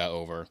gaga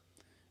over,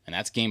 and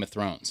that's Game of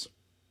Thrones.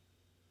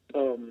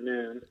 Oh,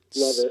 man.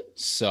 Love it.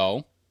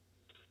 So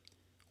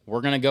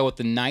we're going to go with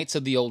the Knights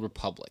of the Old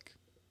Republic.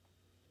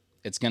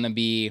 It's going to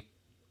be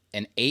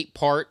an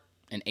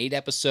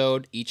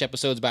 8-episode. Each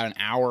episode's about an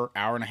hour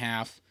and a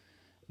half.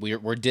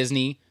 We're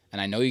Disney,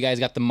 and I know you guys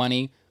got the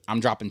money. I'm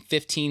dropping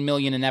 $15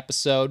 million an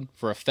episode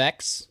for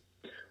effects.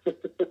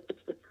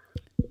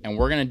 And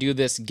we're going to do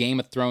this Game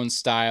of Thrones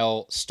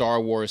style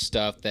Star Wars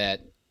stuff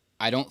that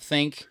I don't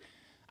think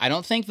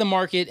the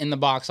market in the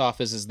box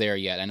office is there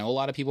yet. I know a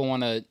lot of people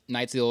want a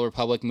Knights of the Old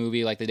Republic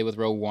movie like they did with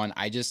Rogue One.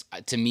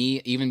 To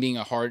me, even being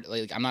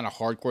I'm not a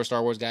hardcore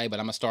Star Wars guy, but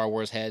I'm a Star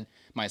Wars head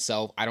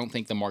myself. I don't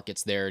think the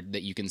market's there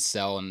that you can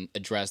sell and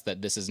address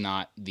that this is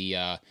not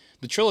the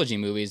trilogy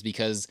movies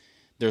because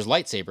there's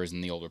lightsabers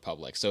in the Old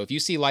Republic. So if you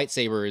see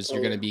lightsabers,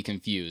 you're going to be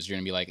confused. You're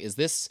going to be like, is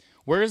this,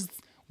 where's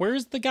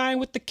the guy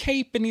with the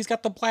cape and he's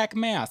got the black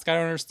mask? I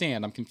don't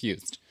understand. I'm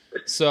confused.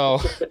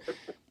 So,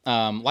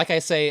 like I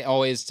say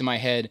always to my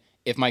head,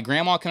 if my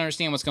grandma can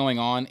understand what's going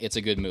on, it's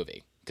a good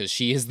movie because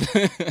she is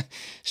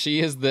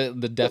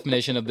the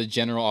definition of the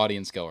general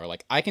audience goer.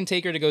 Like I can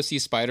take her to go see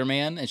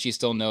Spider-Man and she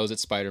still knows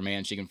it's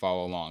Spider-Man. She can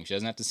follow along. She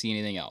doesn't have to see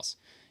anything else.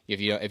 If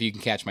you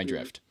can catch my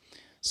drift.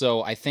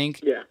 So I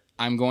think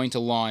I'm going to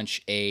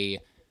launch a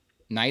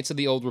Knights of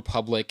the Old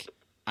Republic.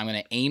 I'm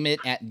going to aim it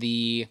at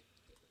the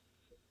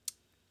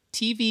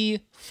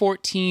TV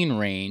 14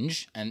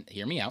 range, and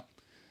hear me out,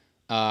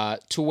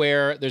 to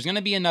where there's going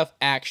to be enough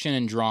action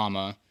and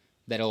drama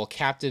that it'll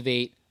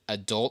captivate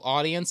adult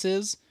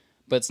audiences,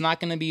 but it's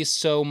not going to be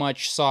so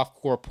much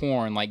softcore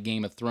porn like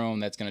Game of Thrones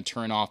that's going to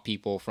turn off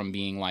people from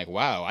being like,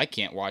 wow, I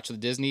can't watch the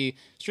Disney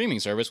streaming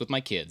service with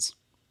my kids.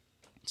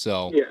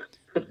 So,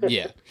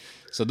 yeah.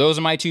 So those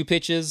are my two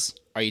pitches.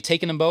 Are you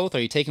taking them both? Are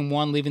you taking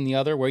one, leaving the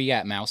other? Where you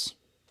at, Mouse?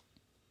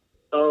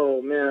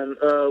 Oh, man.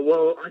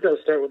 Well, I got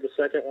to start with the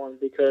second one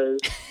because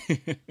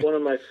one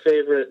of my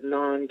favorite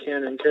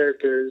non-canon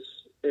characters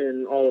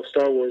in all of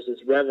Star Wars is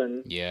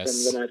Revan from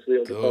the Knights of the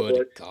Old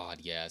Republic. God,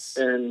 yes.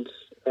 And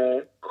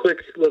quick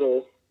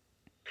little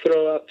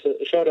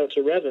shout out to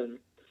Revan.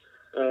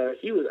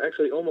 He was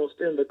actually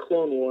almost in the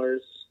Clone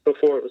Wars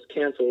before it was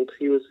canceled.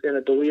 He was in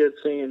a deleted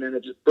scene, and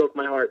it just broke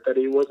my heart that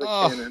he wasn't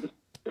canon.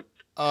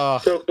 Oh,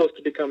 So close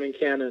to becoming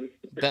canon.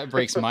 that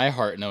breaks my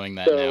heart knowing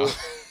that So,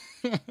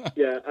 now.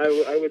 yeah,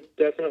 I would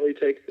definitely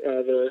take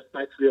the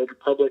Knights of the Old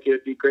Republic. It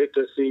would be great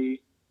to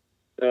see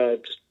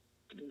just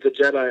the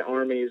Jedi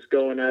armies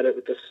going at it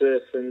with the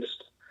Sith, and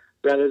just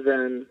rather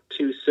than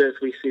two Sith,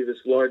 we see this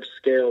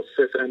large-scale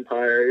Sith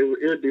empire.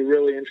 It would be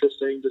really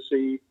interesting to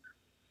see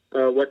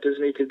what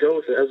Disney could go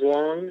with it. As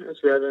long as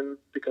Revan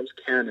becomes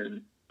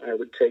canon, I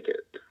would take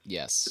it.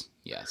 Yes,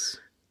 yes.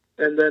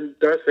 And then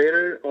Darth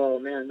Vader, oh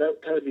man, that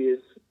would be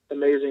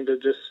amazing to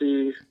just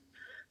see,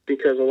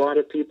 because a lot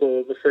of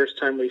people, the first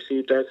time we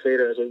see Darth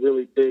Vader as a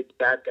really big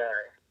bad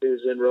guy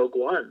is in Rogue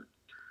One.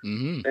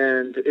 Mm-hmm.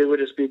 And it would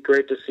just be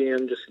great to see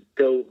him just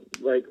go,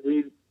 like,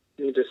 we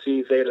need to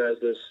see Vader as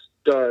this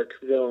dark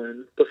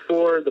villain.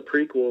 Before the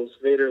prequels,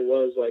 Vader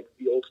was, like,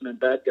 the ultimate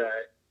bad guy.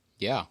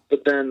 Yeah.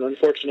 But then,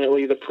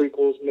 unfortunately, the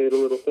prequels made a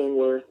little thing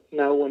where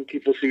now when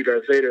people see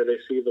Darth Vader, they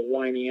see the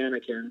whiny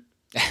Anakin,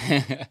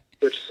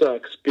 which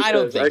sucks,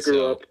 because I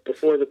grew up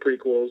before the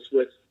prequels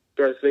with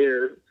Darth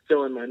Vader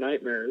filling my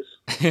nightmares.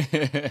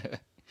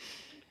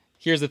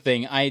 Here's the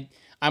thing.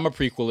 I'm a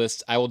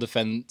prequelist. I will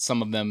defend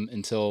some of them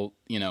until,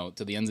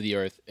 to the ends of the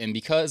earth. And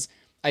because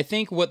I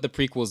think what the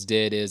prequels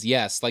did is,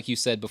 yes, like you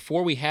said,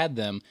 before we had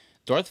them,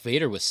 Darth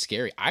Vader was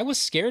scary. I was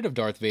scared of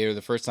Darth Vader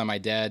the first time my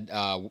dad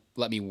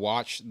let me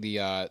watch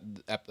the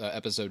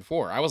episode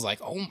 4. I was like,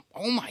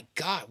 oh my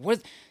God,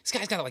 what? This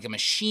guy's got like a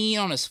machine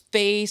on his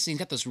face. And he's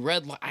got this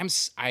red light.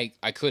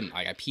 I couldn't.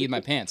 I peed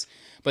my pants.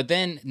 But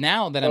then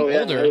now that I'm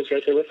older, I was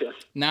right there with you.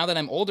 Now that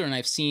I'm older and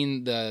I've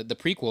seen the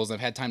prequels, I've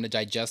had time to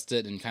digest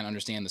it and kind of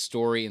understand the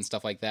story and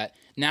stuff like that.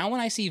 Now when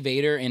I see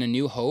Vader in A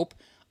New Hope,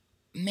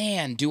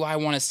 man, do I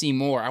want to see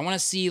more. I want to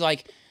see,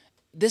 like,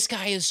 this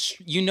guy is,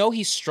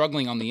 he's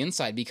struggling on the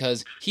inside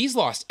because he's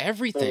lost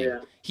everything. Oh, yeah.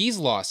 He's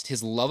lost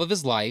his love of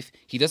his life.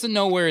 He doesn't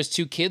know where his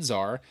 2 kids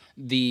are.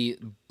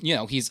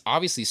 He's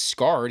obviously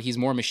scarred. He's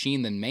more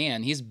machine than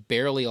man. He's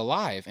barely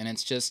alive. And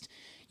it's just,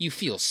 you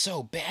feel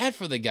so bad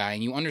for the guy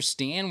and you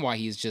understand why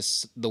he's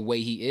just the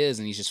way he is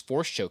and he's just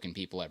force choking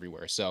people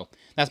everywhere. So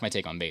that's my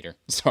take on Vader.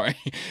 Sorry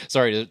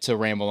to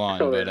ramble on,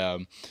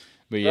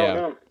 but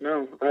yeah.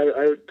 No.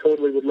 I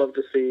totally would love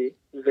to see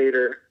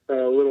Vader a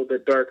little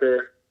bit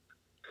darker,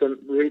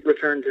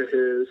 return to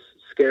his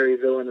scary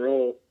villain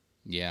role.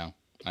 Yeah,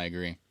 I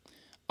agree.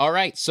 All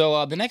right,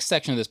 so the next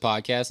section of this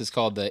podcast is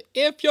called the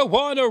If You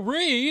Wanna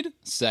Read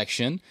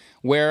section,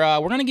 where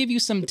we're going to give you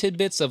some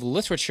tidbits of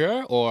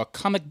literature or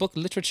comic book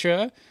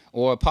literature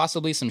or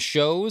possibly some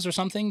shows or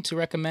something to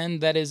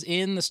recommend that is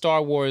in the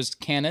Star Wars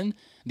canon,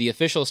 the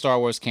official Star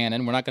Wars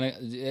canon. We're not going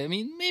to,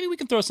 maybe we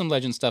can throw some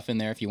legend stuff in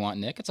there if you want,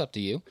 Nick. It's up to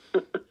you.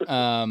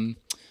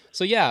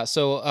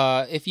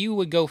 So if you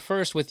would go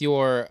first with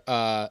your,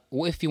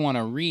 if you want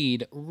to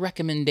read,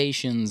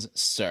 recommendations,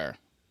 sir.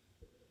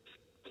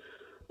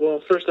 Well,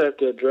 first I have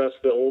to address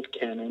the old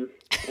canon.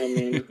 I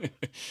mean,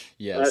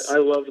 yes. I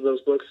love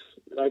those books.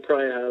 I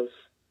probably have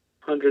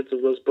hundreds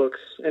of those books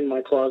in my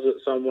closet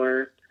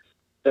somewhere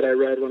that I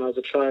read when I was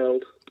a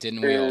child. Didn't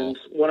we all? And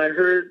when I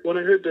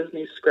heard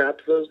Disney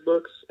scrapped those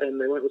books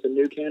and they went with a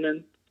new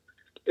canon,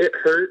 it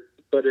hurt,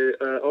 but it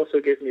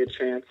also gave me a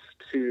chance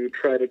to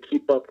try to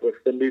keep up with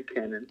the new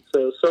canon.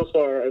 So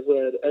far I've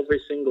read every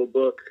single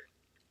book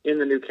in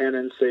the new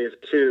canon save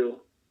 2.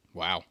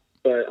 Wow.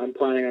 But I'm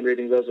planning on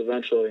reading those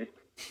eventually.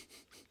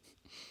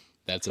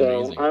 That's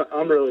amazing. So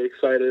I'm really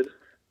excited.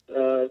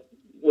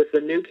 With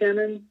the new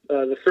canon,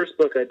 the first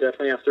book I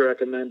definitely have to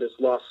recommend is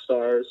Lost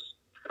Stars.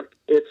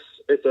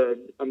 It's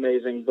an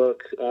amazing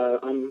book.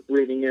 I'm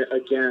reading it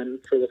again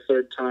for the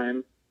 3rd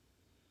time.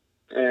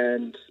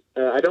 And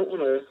I don't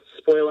want to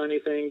spoil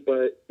anything,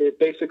 but it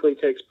basically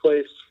takes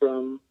place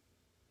from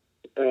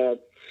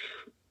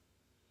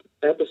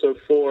Episode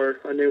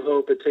 4, A New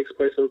Hope. It takes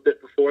place a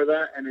bit before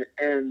that, and it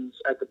ends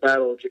at the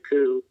Battle of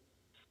Jakku,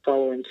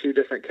 following 2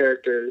 different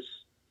characters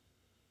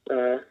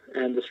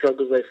and the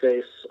struggles they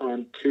face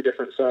on 2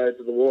 different sides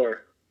of the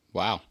war.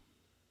 Wow.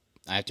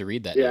 I have to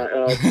read that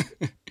now.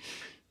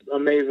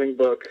 Amazing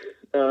book.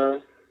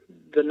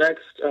 The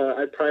next,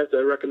 I'd probably have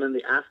to recommend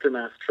the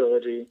Aftermath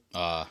trilogy.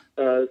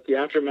 The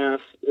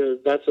Aftermath,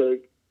 that's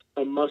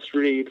a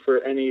must-read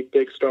for any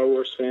big Star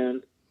Wars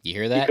fan. You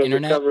hear that, because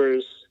Internet? It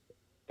covers...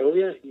 Oh,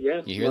 yeah.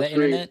 You hear that,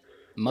 Internet?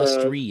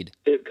 Must read.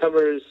 It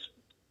covers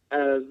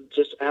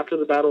just after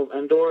the Battle of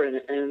Endor, and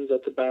it ends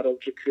at the Battle of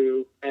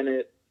Jakku, and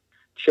it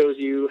shows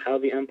you how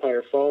the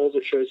Empire falls.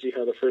 It shows you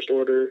how the First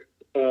Order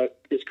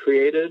is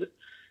created,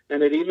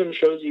 and it even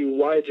shows you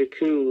why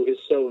Jakku is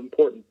so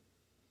important.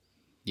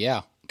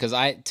 Yeah, because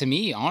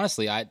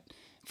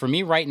for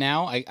me right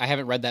now, I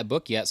haven't read that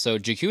book yet, so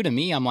Jakku to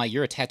me, I'm like,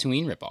 you're a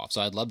Tatooine ripoff,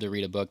 so I'd love to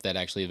read a book that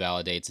actually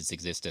validates its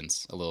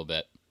existence a little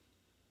bit.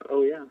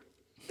 Oh, yeah.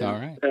 All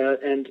right.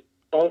 And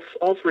all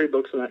 3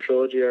 books in that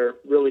trilogy are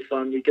really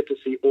fun. We get to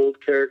see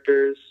old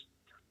characters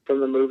from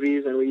the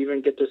movies, and we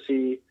even get to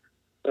see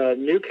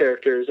new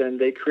characters, and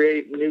they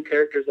create new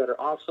characters that are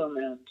awesome,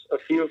 and a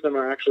few of them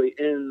are actually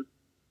in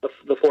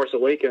The Force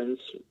Awakens.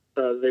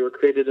 They were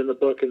created in the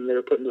book, and they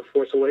were put in The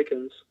Force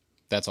Awakens.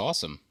 That's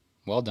awesome.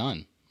 Well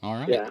done. All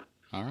right. Yeah.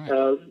 All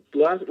right.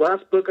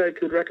 Last book I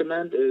could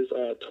recommend is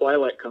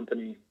Twilight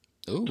Company.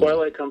 Ooh.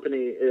 Twilight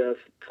Company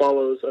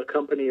follows a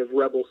company of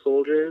rebel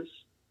soldiers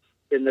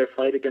in their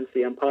fight against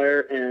the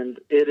Empire, and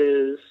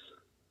it's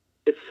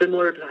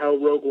similar to how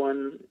Rogue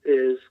One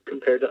is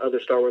compared to other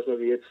Star Wars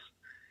movies.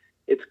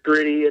 It's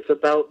gritty. It's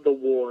about the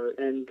war,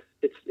 and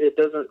it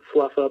doesn't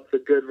fluff up the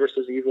good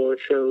versus evil. It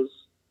shows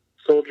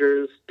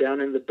soldiers down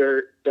in the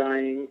dirt,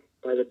 dying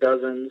by the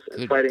dozens,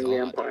 and fighting the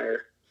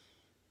Empire.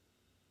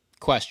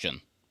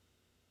 Question.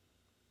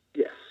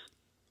 Yes.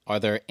 Are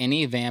there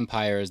any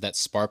vampires that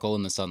sparkle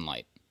in the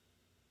sunlight?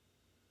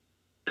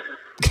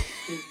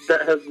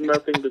 That has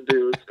nothing to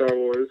do with Star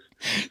Wars,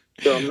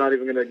 so I'm not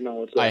even going to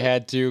acknowledge that. I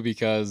had to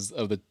because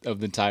of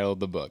the title of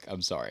the book.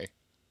 I'm sorry.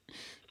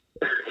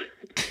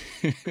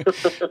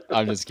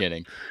 I'm just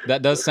kidding.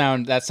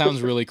 That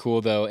sounds really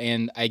cool though,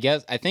 and I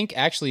think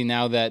actually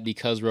now that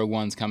because Rogue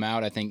One's come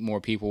out, I think more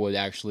people would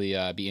actually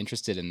be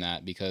interested in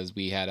that because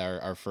we had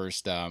our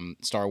first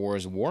Star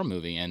Wars war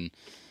movie, and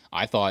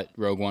I thought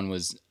Rogue One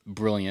was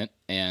brilliant,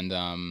 and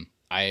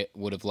I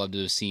would have loved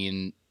to have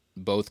seen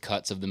both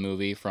cuts of the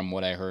movie. From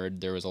what I heard,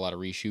 there was a lot of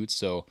reshoots,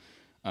 so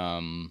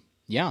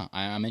yeah,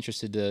 I'm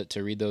interested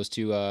to read those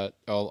two all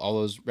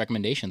those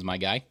recommendations, my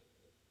guy.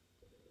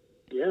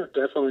 Yeah,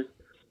 definitely.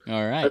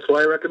 All right. That's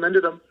why I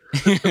recommended them.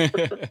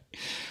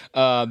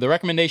 The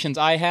recommendations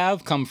I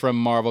have come from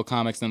Marvel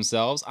Comics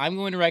themselves. I'm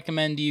going to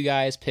recommend you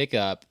guys pick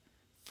up,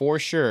 for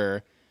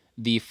sure,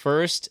 the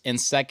first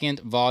and second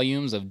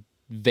volumes of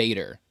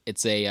Vader.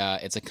 It's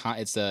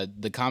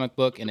the comic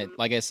book, and it,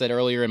 like I said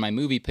earlier in my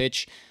movie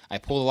pitch, I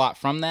pulled a lot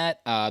from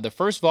that. The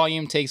first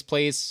volume takes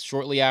place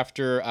shortly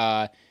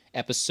after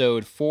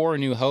Episode 4, A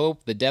New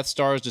Hope. The Death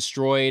Star is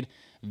destroyed.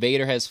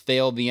 Vader has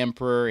failed the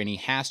Emperor, and he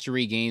has to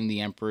regain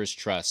the Emperor's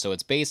trust. So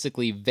it's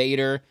basically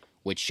Vader,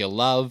 which you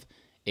love.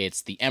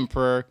 It's the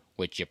Emperor,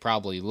 which you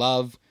probably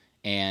love.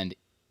 And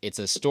it's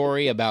a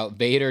story about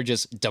Vader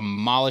just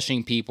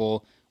demolishing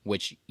people,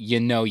 which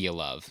you know you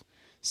love.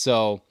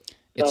 So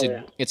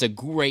it's a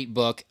great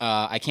book.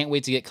 I can't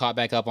wait to get caught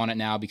back up on it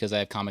now because I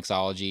have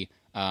Comixology,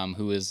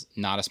 who is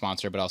not a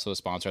sponsor, but also a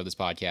sponsor of this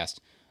podcast.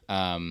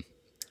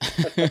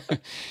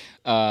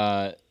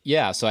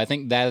 Yeah, so I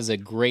think that is a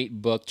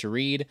great book to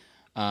read.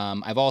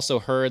 I've also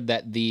heard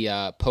that the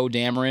Poe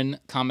Dameron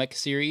comic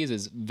series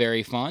is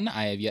very fun.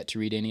 I have yet to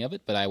read any of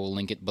it, but I will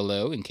link it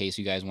below in case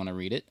you guys want to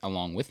read it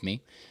along with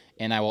me.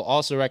 And I will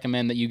also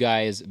recommend that you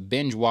guys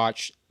binge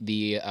watch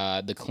the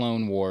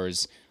Clone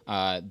Wars,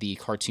 the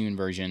cartoon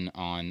version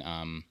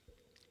on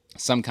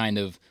some kind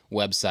of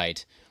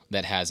website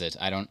that has it.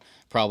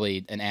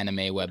 Probably an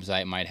anime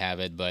website might have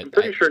it, but I'm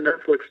pretty sure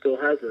Netflix still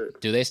has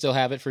it. Do they still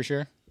have it for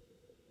sure?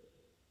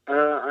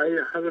 I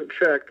haven't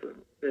checked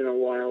in a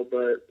while,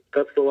 but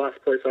that's the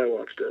last place I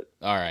watched it.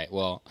 All right,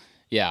 well,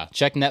 yeah,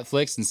 check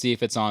Netflix and see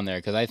if it's on there,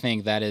 because I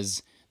think that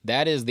is the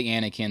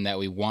Anakin that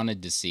we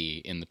wanted to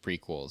see in the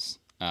prequels.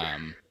 Yeah.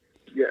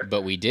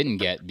 But we didn't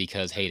get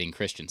because Hayden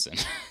Christensen.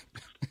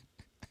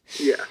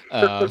 Yeah.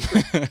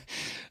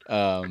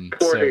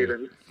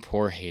 Hayden.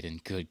 Poor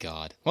Hayden, good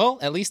God. Well,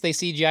 at least they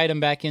CGI'd him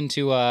back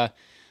into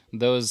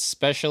those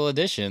special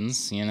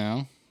editions, you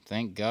know.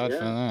 Thank God for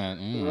that.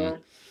 Yeah.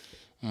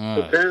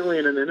 Apparently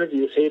in an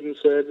interview, Hayden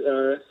said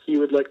he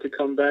would like to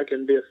come back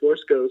and be a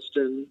Force ghost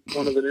in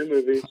one of the new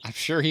movies. I'm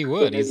sure he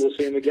would. So maybe we'll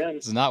see him again.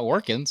 It's not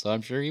working, so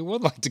I'm sure he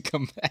would like to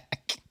come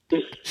back.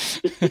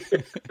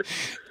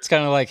 It's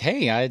kind of like,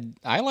 hey,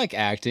 I like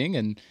acting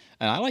and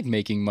I like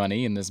making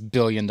money in this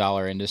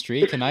billion-dollar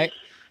industry. Can I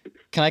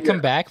come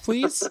back,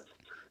 please?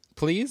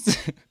 Please?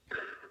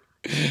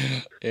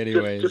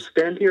 Anyways, just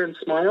stand here and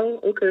smile.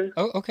 Okay.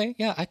 Oh, okay.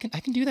 Yeah, I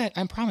can do that.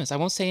 I promise. I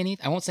won't say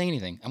anything. I won't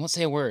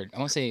say a word.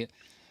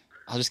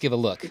 I'll just give a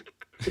look.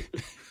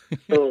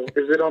 Oh,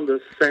 is it on the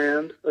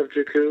sand of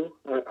Jakku?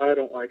 I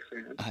don't like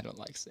sand. I don't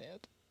like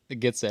sand. It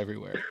gets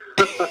everywhere.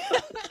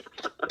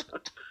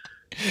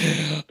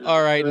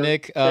 All right,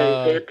 Nick.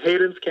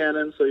 Hayden's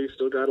canon, so you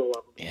still gotta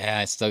love him. Yeah,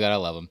 I still gotta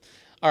love him.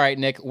 All right,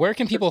 Nick. Where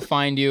can people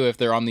find you if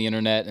they're on the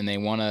internet and they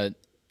want to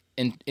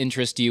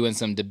interest you in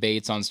some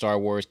debates on Star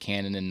Wars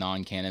canon and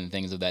non-canon and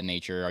things of that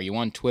nature? Are you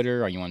on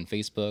Twitter? Are you on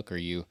Facebook?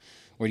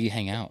 Where do you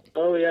hang out?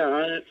 Oh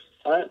yeah,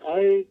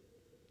 I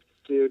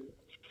dude,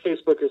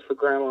 Facebook is for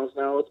grandmas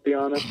now. Let's be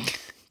honest.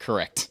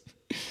 Correct.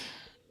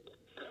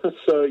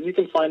 So you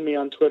can find me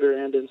on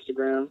Twitter and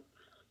Instagram.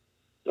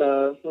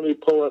 Let me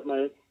pull up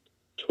my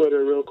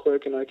Twitter real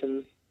quick, and I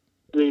can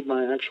read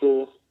my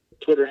actual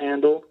Twitter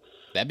handle.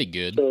 That'd be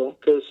good. So,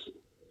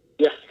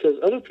 because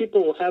other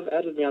people have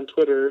added me on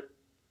Twitter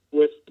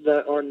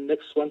that are Nick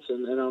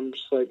Swenson, and I'm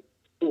just like,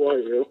 who are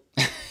you?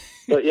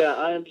 But yeah,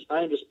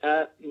 I'm just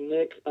at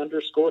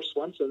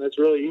Nick_Swenson. It's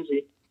really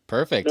easy.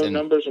 Perfect. No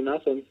numbers or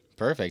nothing.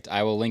 Perfect.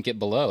 I will link it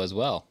below as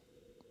well.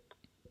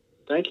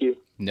 Thank you.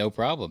 No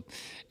problem.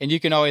 And you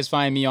can always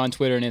find me on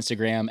Twitter and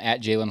Instagram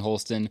at Jalen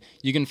Holston.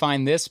 You can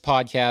find this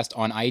podcast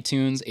on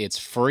iTunes. It's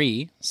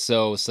free,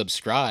 so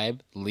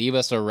subscribe, leave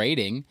us a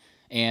rating,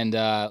 and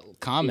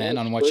comment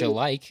on what you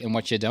like and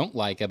what you don't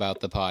like about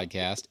the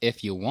podcast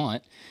if you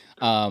want.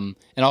 And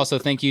also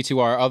thank you to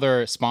our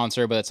other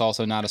sponsor, but it's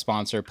also not a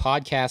sponsor,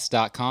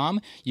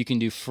 podcast.com. You can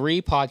do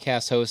free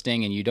podcast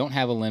hosting, and you don't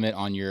have a limit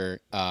on your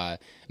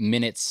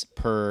minutes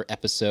per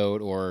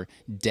episode or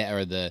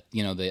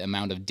the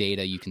amount of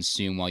data you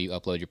consume while you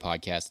upload your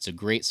podcast. It's a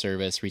great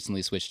service.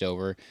 Recently switched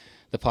over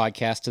the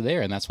podcast to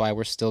there, and that's why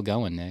we're still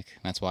going, Nick.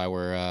 That's why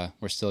we're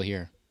still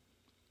here.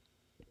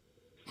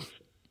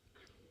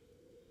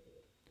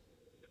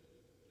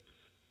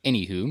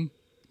 Anywho,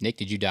 Nick,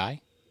 did you die?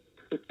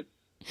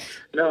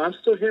 No, I'm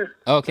still here.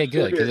 Okay,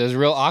 good, because it was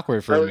real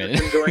awkward for a minute.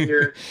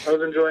 I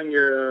was enjoying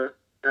your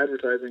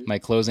advertising. My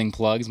closing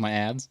plugs, my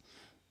ads.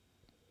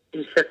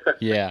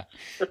 Yeah.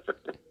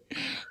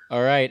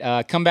 All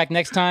right, come back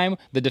next time.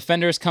 The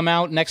Defenders come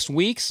out next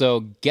week, so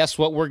guess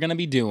what we're going to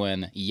be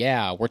doing?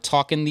 Yeah, we're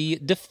talking the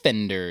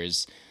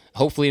Defenders.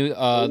 Hopefully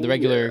the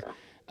regular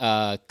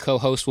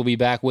co-host will be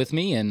back with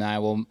me, and I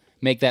will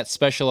make that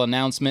special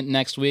announcement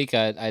next week.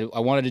 I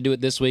wanted to do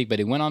it this week, but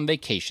he went on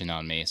vacation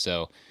on me,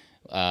 so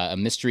a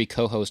mystery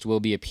co-host will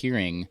be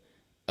appearing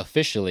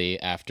officially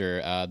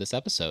after this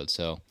episode,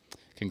 so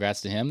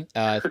congrats to him.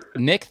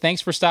 Nick,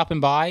 thanks for stopping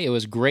by. It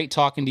was great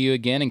talking to you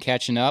again and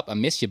catching up. I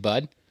miss you,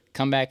 bud.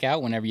 Come back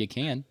out whenever you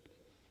can.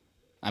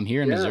 I'm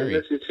here in Missouri. I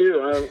miss you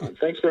too.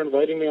 Thanks for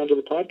inviting me onto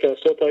the podcast.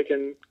 Hope I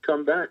can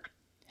come back.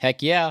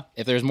 Heck yeah.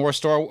 If there's more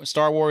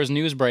Star Wars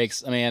news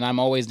breaks, I'm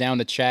always down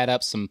to chat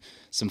up some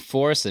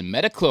Force and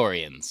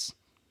Metachlorians.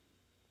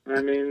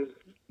 I mean,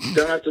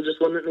 don't have to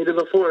just limit me to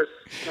the Force.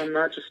 I'm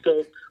not just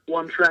a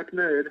one-track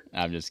nerd.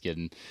 I'm just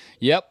kidding.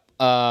 Yep.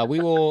 We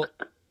will...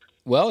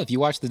 Well, if you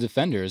watch The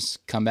Defenders,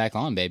 come back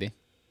on, baby.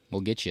 We'll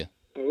get you.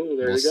 Oh,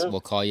 there you go.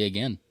 We'll call you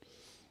again.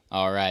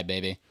 All right,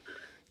 baby.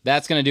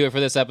 That's going to do it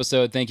for this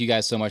episode. Thank you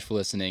guys so much for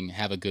listening.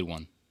 Have a good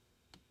one.